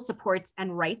equitable supports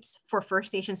and rights for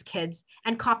First Nations kids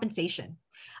and compensation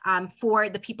for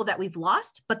the people that we've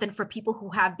lost, but then for people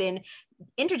who have been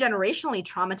intergenerationally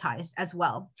traumatized as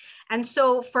well. And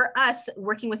so for us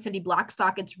working with Cindy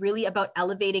Blackstock, it's really about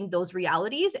elevating those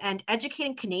realities and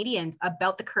educating Canadians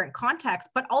about the current context,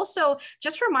 but also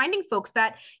just reminding folks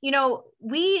that,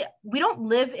 we don't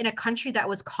live in a country that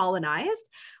was colonized.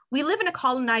 We live in a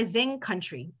colonizing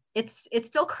country. It's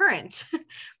still current.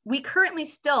 We currently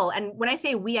still, and when I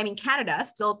say we, I mean Canada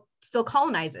still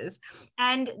colonizes.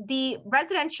 And the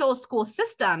residential school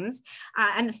systems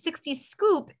and the 60s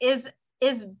scoop is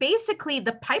basically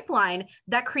the pipeline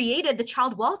that created the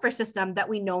child welfare system that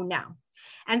we know now.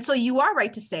 And so you are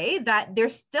right to say that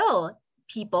there's still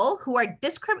people who are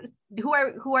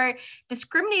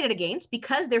discriminated against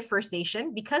because they're First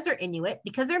Nation, because they're Inuit,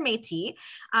 because they're Métis,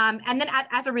 and then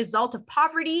as a result of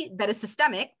poverty that is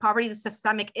systemic. Poverty is a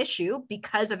systemic issue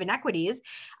because of inequities.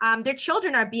 Their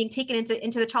children are being taken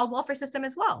into the child welfare system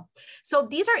as well. So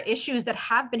these are issues that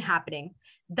have been happening,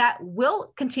 that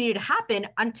will continue to happen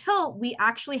until we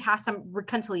actually have some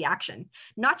reconciliation,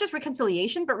 not just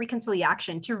reconciliation, but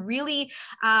reconciliation to really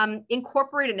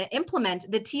incorporate and implement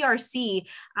the TRC,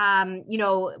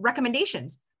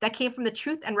 recommendations that came from the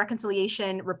Truth and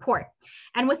Reconciliation report.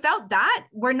 And without that,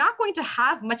 we're not going to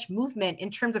have much movement in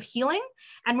terms of healing,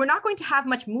 and we're not going to have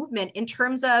much movement in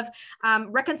terms of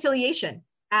reconciliation.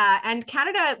 And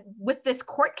Canada, with this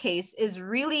court case, is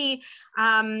really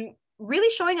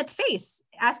showing its face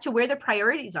as to where their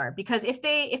priorities are. Because if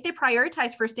they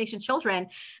prioritize First Nation children,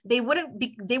 they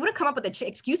wouldn't come up with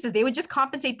excuses. They would just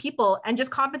compensate people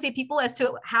as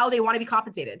to how they want to be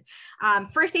compensated.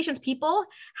 First Nations people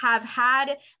have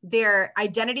had their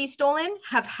identity stolen,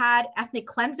 have had ethnic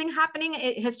cleansing happening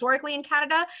historically in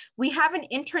Canada. We have an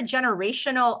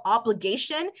intergenerational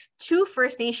obligation to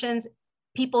First Nations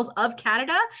peoples of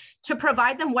Canada to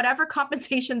provide them whatever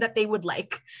compensation that they would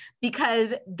like,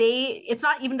 because it's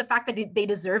not even the fact that they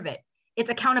deserve it. It's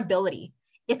accountability.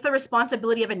 It's the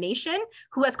responsibility of a nation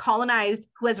who has colonized,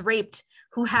 who has raped,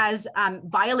 who has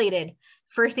violated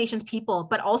First Nations people,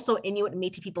 but also Inuit and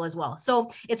Métis people as well. So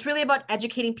it's really about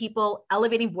educating people,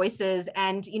 elevating voices.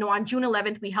 And, on June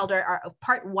 11th, we held our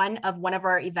part one of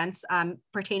our events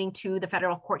pertaining to the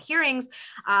federal court hearings.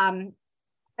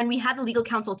 And we had the legal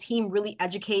counsel team really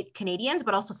educate Canadians,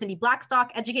 but also Cindy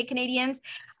Blackstock educate Canadians.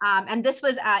 And this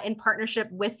was in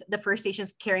partnership with the First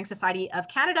Nations Caring Society of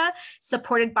Canada,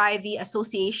 supported by the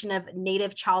Association of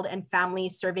Native Child and Family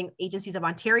Serving Agencies of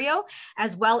Ontario,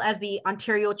 as well as the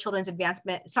Ontario Children's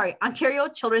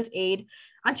Aid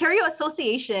Ontario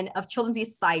Association of Children's Youth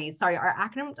Societies. Sorry, our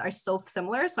acronyms are so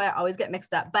similar, so I always get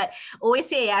mixed up. But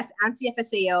OACAS and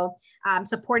CFSAO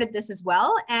supported this as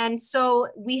well. And so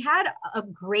we had a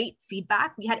great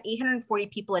feedback. We had 840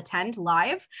 people attend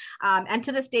live. And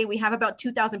to this day, we have about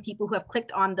 2,000 people who have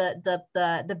clicked on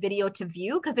the video to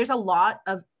view, because there's a lot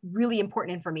of really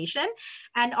important information.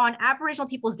 And on Aboriginal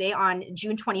Peoples Day on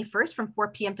June 21st from 4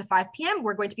 p.m. to 5 p.m.,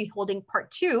 we're going to be holding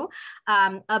part 2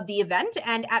 of the event.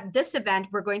 And at this event,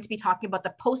 we're going to be talking about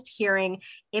the post-hearing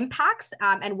impacts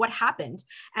and what happened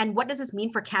and what does this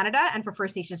mean for Canada and for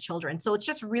First Nations children. So it's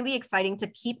just really exciting to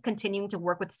keep continuing to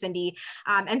work with Cindy.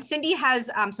 And Cindy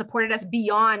has supported us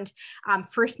beyond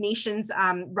First Nations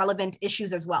relevant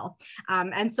issues as well.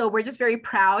 And so we're just very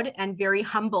proud and very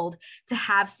humbled to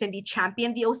have Cindy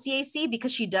champion the OCAC,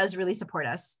 because she does really support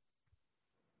us.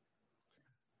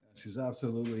 She's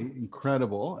absolutely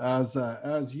incredible,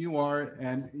 as you are.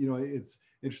 And, you know, it's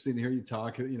interesting to hear you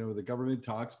talk. You know, the government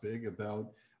talks big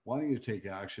about wanting to take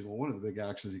action. Well, one of the big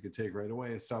actions you could take right away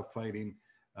is stop fighting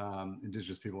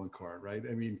Indigenous people in court, right?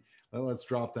 I mean, let's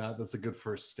drop that. That's a good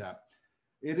first step.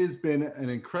 It has been an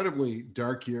incredibly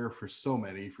dark year for so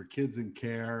many, for kids in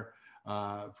care,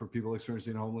 for people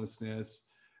experiencing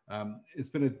homelessness. It's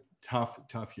been a tough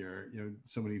year. You know,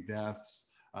 so many deaths,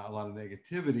 a lot of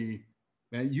negativity.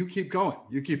 Man, you keep going.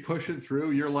 You keep pushing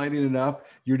through. You're lighting it up.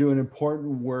 You're doing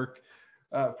important work.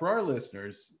 For our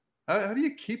listeners, how do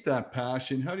you keep that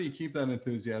passion? How do you keep that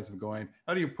enthusiasm going?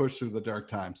 How do you push through the dark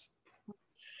times?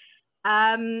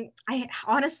 I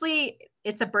honestly,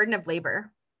 it's a burden of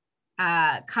labor.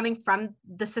 Coming from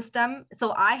the system.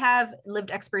 So I have lived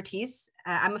expertise.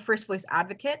 I'm a first voice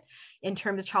advocate in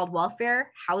terms of child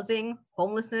welfare, housing,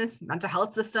 homelessness, mental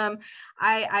health system.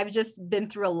 I've just been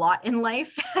through a lot in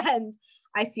life. And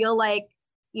I feel like,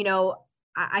 you know,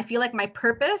 I feel like my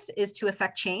purpose is to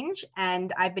affect change,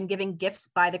 and I've been given gifts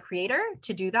by the Creator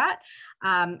to do that.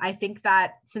 I think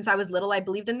that since I was little, I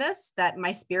believed in this, that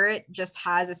my spirit just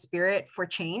has a spirit for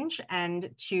change and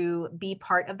to be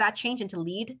part of that change and to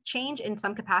lead change in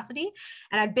some capacity.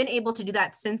 And I've been able to do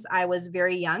that since I was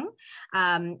very young.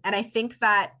 And I think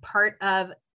that part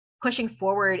of pushing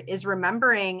forward is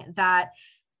remembering that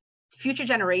future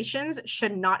generations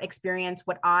should not experience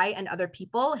what I and other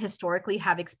people historically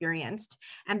have experienced.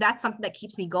 And that's something that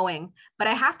keeps me going. But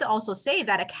I have to also say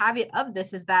that a caveat of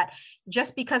this is that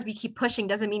just because we keep pushing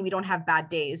doesn't mean we don't have bad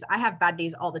days. I have bad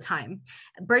days all the time.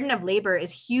 Burden of labor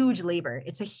is huge labor.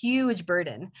 It's a huge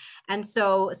burden. And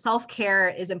so self-care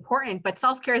is important, but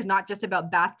self-care is not just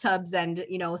about bathtubs and,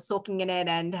 you know, soaking in it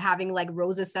and having like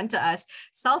roses sent to us.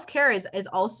 Self-care is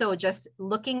also just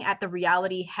looking at the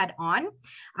reality head on.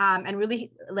 And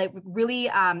really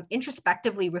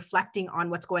introspectively reflecting on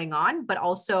what's going on, but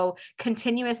also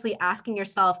continuously asking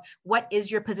yourself, what is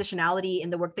your positionality in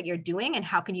the work that you're doing and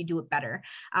how can you do it better?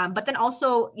 But then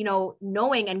also, you know,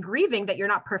 knowing and grieving that you're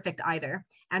not perfect either.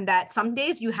 And that some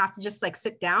days you have to just like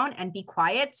sit down and be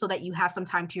quiet so that you have some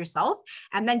time to yourself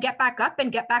and then get back up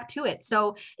and get back to it.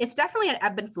 So it's definitely an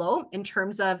ebb and flow in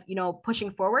terms of, you know, pushing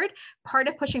forward. Part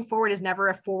of pushing forward is never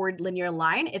a forward linear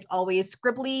line. It's always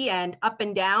scribbly and up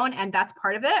and down. And that's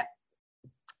part of it.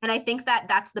 And I think that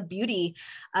that's the beauty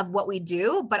of what we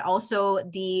do, but also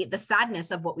the sadness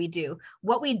of what we do.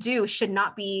 What we do should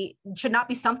not be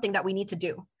something that we need to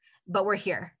do, but we're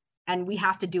here and we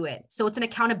have to do it. So it's an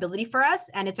accountability for us,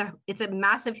 and it's a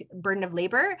massive burden of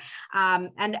labor.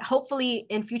 And hopefully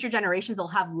in future generations, they'll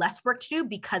have less work to do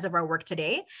because of our work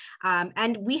today.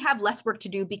 And we have less work to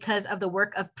do because of the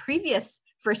work of previous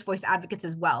First Voice advocates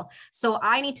as well. So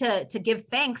I need to give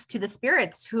thanks to the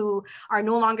spirits who are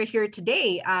no longer here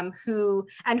today, who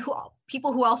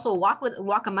people who also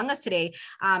walk among us today,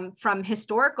 from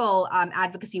historical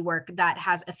advocacy work that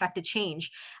has affected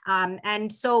change.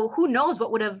 And so who knows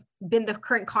what would have been the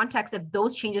current context if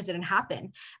those changes didn't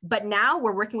happen. But now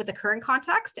we're working with the current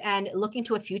context and looking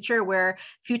to a future where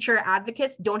future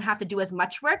advocates don't have to do as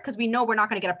much work, because we know we're not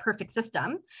going to get a perfect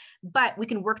system, but we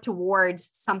can work towards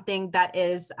something that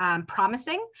is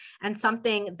promising and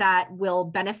something that will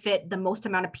benefit the most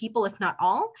amount of people, if not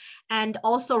all. And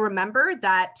also remember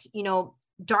that, you know,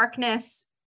 darkness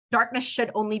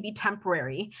should only be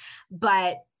temporary,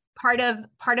 but part of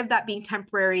that being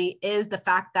temporary is the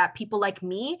fact that people like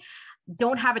me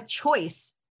don't have a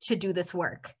choice to do this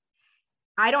work.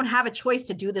 I don't have a choice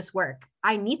to do this work.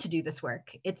 I need to do this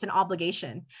work. It's an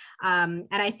obligation. And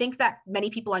I think that many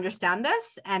people understand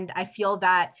this. And I feel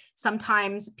that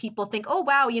sometimes people think, oh,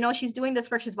 wow, you know, she's doing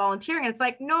this work, she's volunteering. And it's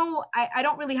like, no, I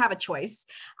don't really have a choice.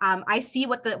 I see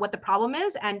what the problem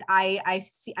is. And I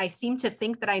seem to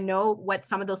think that I know what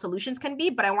some of those solutions can be,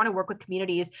 but I want to work with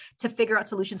communities to figure out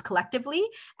solutions collectively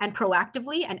and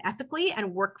proactively and ethically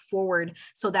and work forward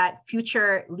so that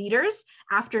future leaders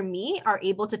after me are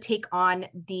able to take on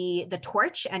the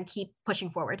torch and keep pushing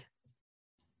forward.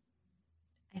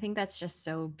 I think that's just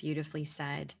so beautifully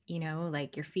said. You know,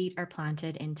 like your feet are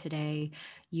planted in today.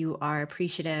 You are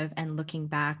appreciative and looking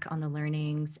back on the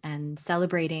learnings and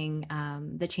celebrating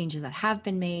the changes that have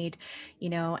been made, you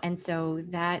know, and so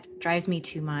that drives me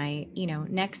to my, you know,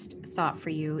 next thought for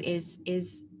you is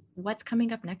what's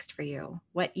coming up next for you?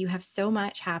 What you have so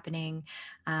much happening,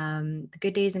 the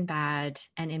good days and bad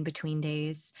and in between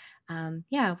days.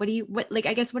 Yeah, what are you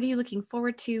looking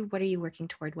forward to? What are you working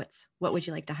toward? What would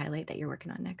you like to highlight that you're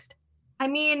working on next? I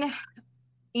mean,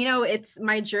 you know,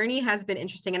 my journey has been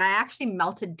interesting, and I actually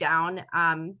melted down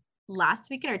last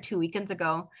weekend or 2 weekends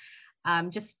ago.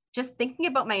 Just thinking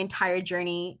about my entire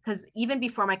journey, because even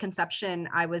before my conception,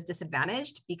 I was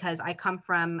disadvantaged because I come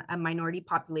from a minority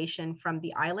population from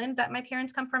the island that my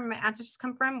parents come from, my ancestors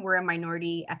come from. We're a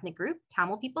minority ethnic group,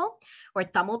 Tamil people, or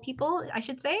Tamil people, I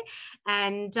should say.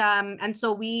 And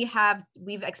so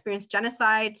we've experienced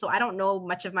genocide. So I don't know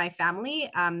much of my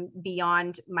family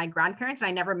beyond my grandparents. And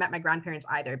I never met my grandparents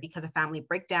either because of family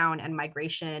breakdown and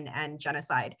migration and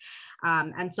genocide.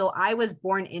 And so I was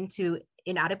born into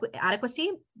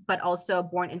inadequacy, but also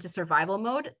born into survival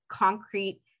mode,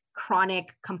 concrete,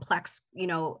 chronic, complex, you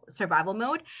know, survival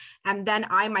mode. And then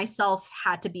I myself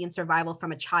had to be in survival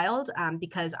from a child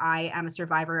because I am a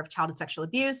survivor of childhood sexual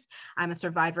abuse. I'm a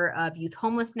survivor of youth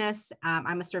homelessness.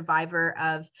 I'm a survivor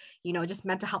of, you know, just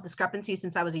mental health discrepancies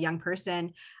since I was a young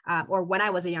person or when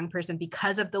I was a young person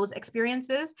because of those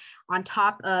experiences, on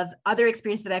top of other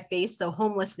experiences that I faced. So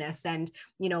homelessness and,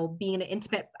 you know, being in an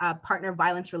intimate partner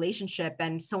violence relationship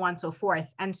and so on and so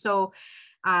forth. And so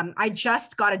I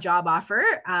just got a job offer,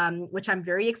 which I'm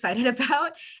very excited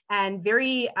about and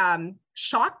very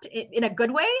shocked in a good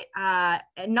way.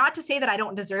 Not to say that I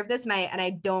don't deserve this, and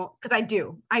I don't, because I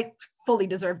do. I fully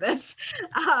deserve this.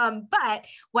 But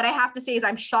what I have to say is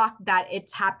I'm shocked that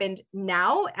it's happened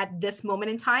now at this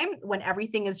moment in time when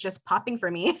everything is just popping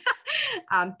for me.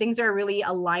 Things are really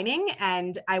aligning,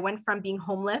 and I went from being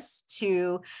homeless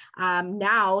to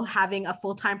now having a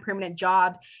full-time permanent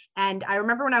job. And I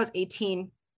remember when I was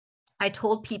 18, I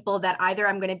told people that either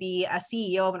I'm going to be a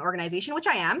CEO of an organization, which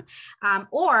I am,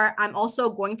 or I'm also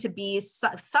going to be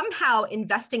somehow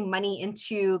investing money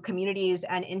into communities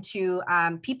and into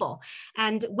people.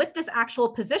 And with this actual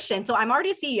position, so I'm already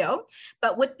a CEO,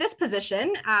 but with this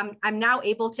position, I'm now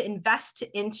able to invest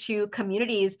into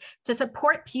communities to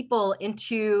support people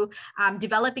into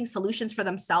developing solutions for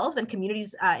themselves and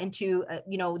communities into,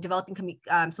 developing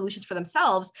solutions for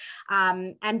themselves.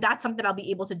 And that's something I'll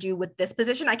be able to do with this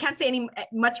position. I can't say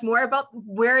much more about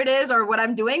where it is or what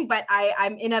I'm doing, but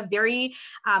I'm in a very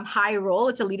high role.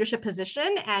 It's a leadership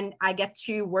position, and I get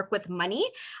to work with money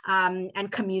and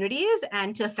communities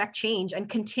and to affect change and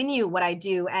continue what I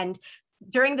do. And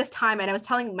during this time, and I was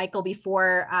telling Michael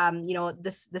before,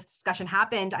 this discussion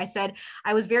happened, I said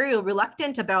I was very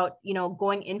reluctant about,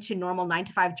 going into normal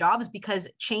 9-to-5 jobs because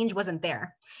change wasn't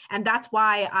there. And that's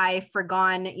why I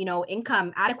forgone,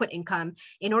 adequate income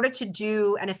in order to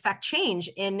do and affect change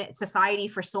in society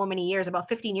for so many years, about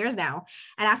 15 years now.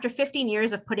 And after 15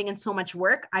 years of putting in so much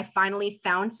work, I finally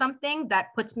found something that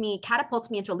catapults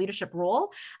me into a leadership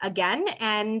role again,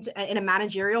 and in a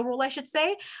managerial role, I should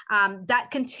say, that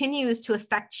continues to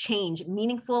affect change,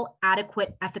 meaningful,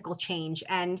 adequate, ethical change.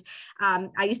 And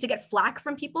I used to get flack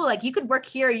from people like, you could work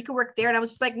here, you could work there. And I was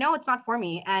just like, no, it's not for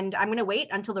me. And I'm going to wait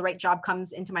until the right job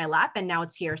comes into my lap. And now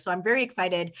it's here. So I'm very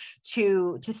excited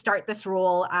to start this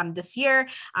role this year.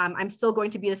 I'm still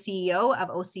going to be the CEO of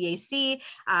OCAC.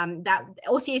 That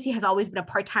OCAC has always been a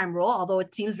part-time role, although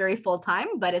it seems very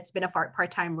full-time, but it's been a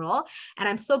part-time role. And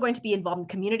I'm still going to be involved in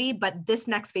the community. But this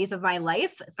next phase of my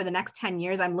life, for the next 10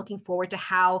 years, I'm looking forward to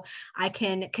how I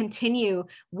can continue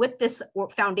with this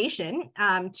foundation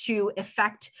to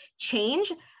effect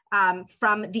change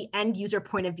from the end user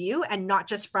point of view and not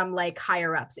just from like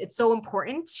higher ups. It's so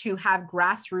important to have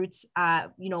grassroots,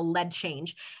 led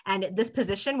change. And this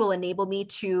position will enable me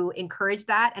to encourage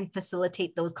that and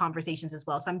facilitate those conversations as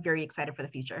well. So I'm very excited for the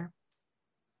future.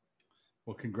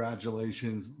 Well,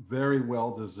 congratulations. Very well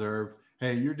deserved.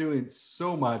 Hey, you're doing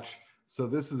so much. So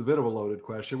this is a bit of a loaded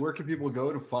question. Where can people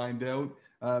go to find out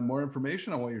more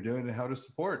information on what you're doing and how to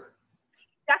support?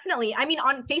 Definitely. I mean,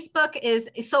 on Facebook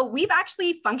so we've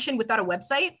actually functioned without a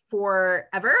website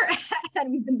forever,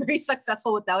 and we've been very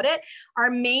successful without it. Our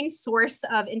main source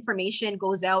of information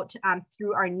goes out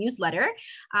through our newsletter.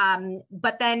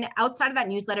 But then outside of that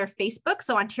newsletter, Facebook,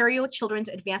 so Ontario Children's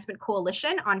Advancement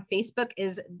Coalition on Facebook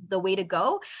is the way to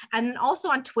go. And then also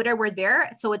on Twitter, we're there.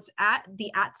 So it's at the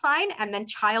 @ and then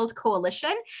Child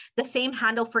Coalition, the same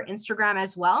handle for Instagram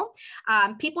as well.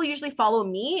 People usually follow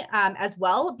me as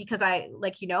well, because I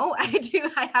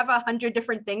have 100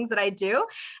 different things that I do.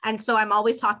 And so I'm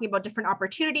always talking about different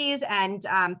opportunities and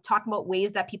talking about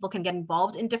ways that people can get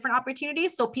involved in different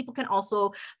opportunities. So people can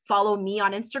also follow me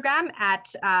on Instagram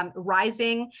at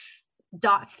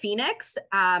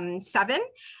rising.phoenix7,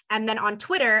 and then on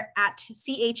Twitter at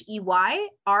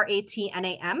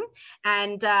CheyRatnam.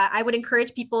 And I would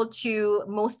encourage people to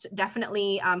most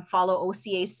definitely follow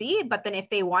OCAC, but then if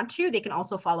they want to, they can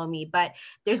also follow me. But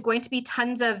there's going to be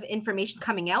tons of information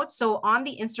coming out. So on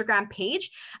the Instagram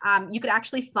page, you could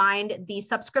actually find the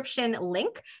subscription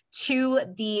link to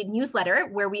the newsletter,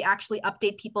 where we actually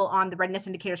update people on the Readiness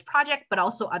Indicators Project, but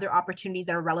also other opportunities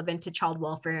that are relevant to child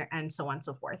welfare and so on and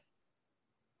so forth.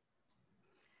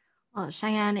 Well,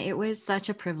 Cheyanne, it was such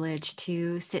a privilege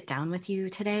to sit down with you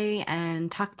today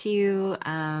and talk to you,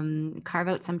 carve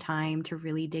out some time to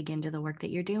really dig into the work that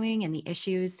you're doing and the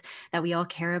issues that we all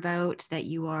care about, that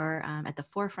you are at the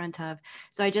forefront of.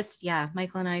 So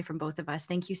Michael and I, from both of us,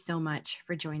 thank you so much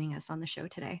for joining us on the show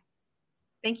today.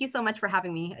 Thank you so much for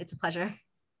having me. It's a pleasure.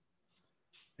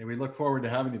 And we look forward to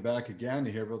having you back again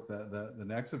to hear about the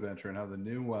next adventure and how the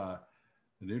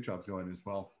new job's going as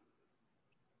well.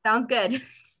 Sounds good.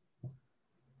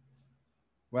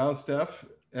 Well, Steph,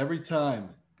 every time,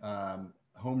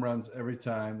 home runs every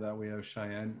time that we have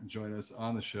Cheyanne join us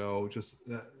on the show. Just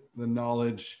the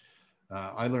knowledge,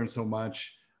 I learned so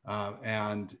much,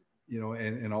 and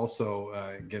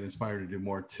also get inspired to do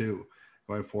more too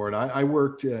going forward. I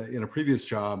worked in a previous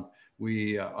job.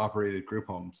 We operated group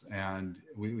homes, and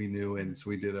we knew, and so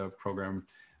we did a program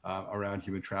around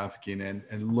human trafficking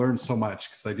and learned so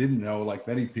much, because I didn't know, like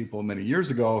many people many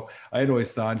years ago, I had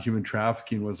always thought human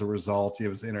trafficking was a result, it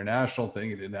was an international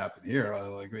thing, it didn't happen here,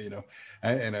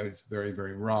 and I was very,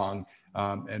 very wrong,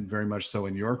 and very much so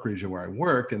in York region where I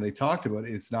work. And they talked about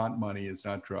it's not money, it's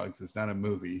not drugs, it's not a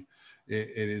movie,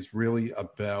 it is really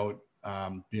about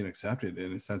being accepted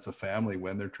in a sense of family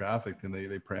when they're trafficked, and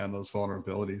they prey on those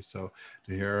vulnerabilities. So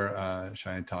to hear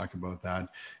Cheyanne talk about that,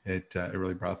 it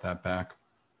really brought that back.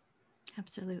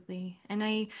 Absolutely. And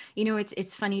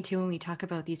it's funny too, when we talk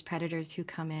about these predators who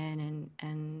come in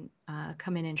and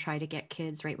try to get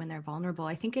kids right when they're vulnerable.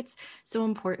 I think it's so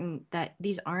important that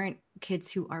these aren't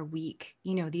kids who are weak.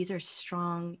 These are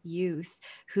strong youth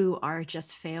who are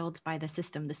just failed by the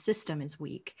system. The system is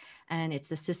weak, and it's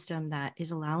the system that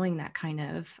is allowing that kind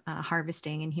of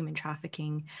harvesting and human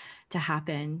trafficking to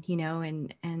happen,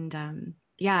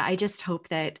 I just hope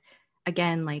that,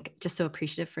 again, just so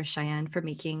appreciative for Cheyanne for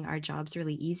making our jobs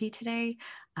really easy today.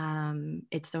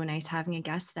 It's so nice having a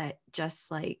guest that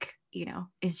just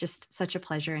is just such a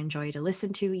pleasure and joy to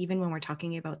listen to, even when we're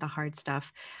talking about the hard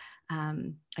stuff.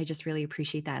 I just really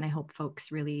appreciate that. And I hope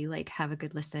folks really have a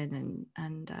good listen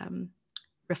and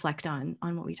reflect on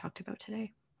what we talked about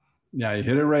today. Yeah, you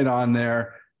hit it right on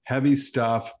there. Heavy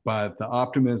stuff, but the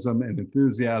optimism and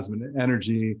enthusiasm and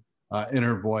energy in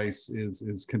her voice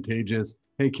is contagious.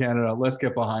 Hey, Canada, let's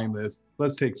get behind this.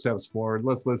 Let's take steps forward.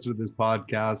 Let's listen to this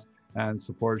podcast and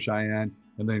support Cheyanne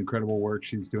and the incredible work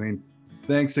she's doing.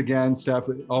 Thanks again, Steph.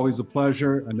 Always a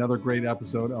pleasure. Another great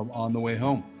episode of On the Way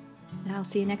Home. And I'll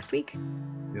see you next week.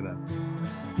 See you then.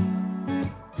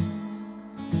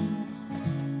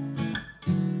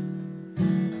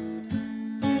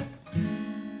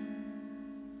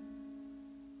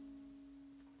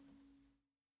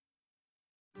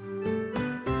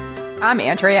 I'm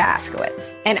Andrea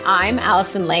Askowitz. And I'm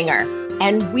Allison Langer.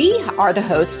 And we are the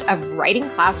hosts of Writing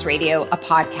Class Radio, a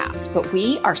podcast, but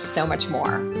we are so much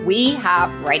more. We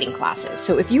have writing classes.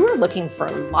 So if you are looking for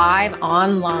live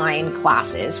online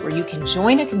classes where you can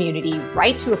join a community,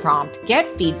 write to a prompt, get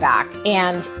feedback,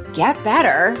 and get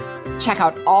better, check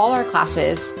out all our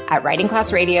classes at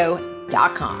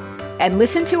writingclassradio.com. And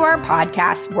listen to our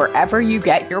podcast wherever you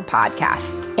get your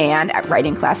podcasts and at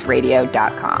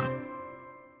writingclassradio.com.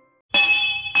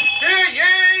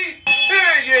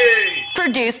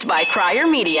 Produced by Crier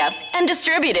Media and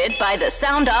distributed by the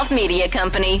Sound Off Media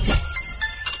Company.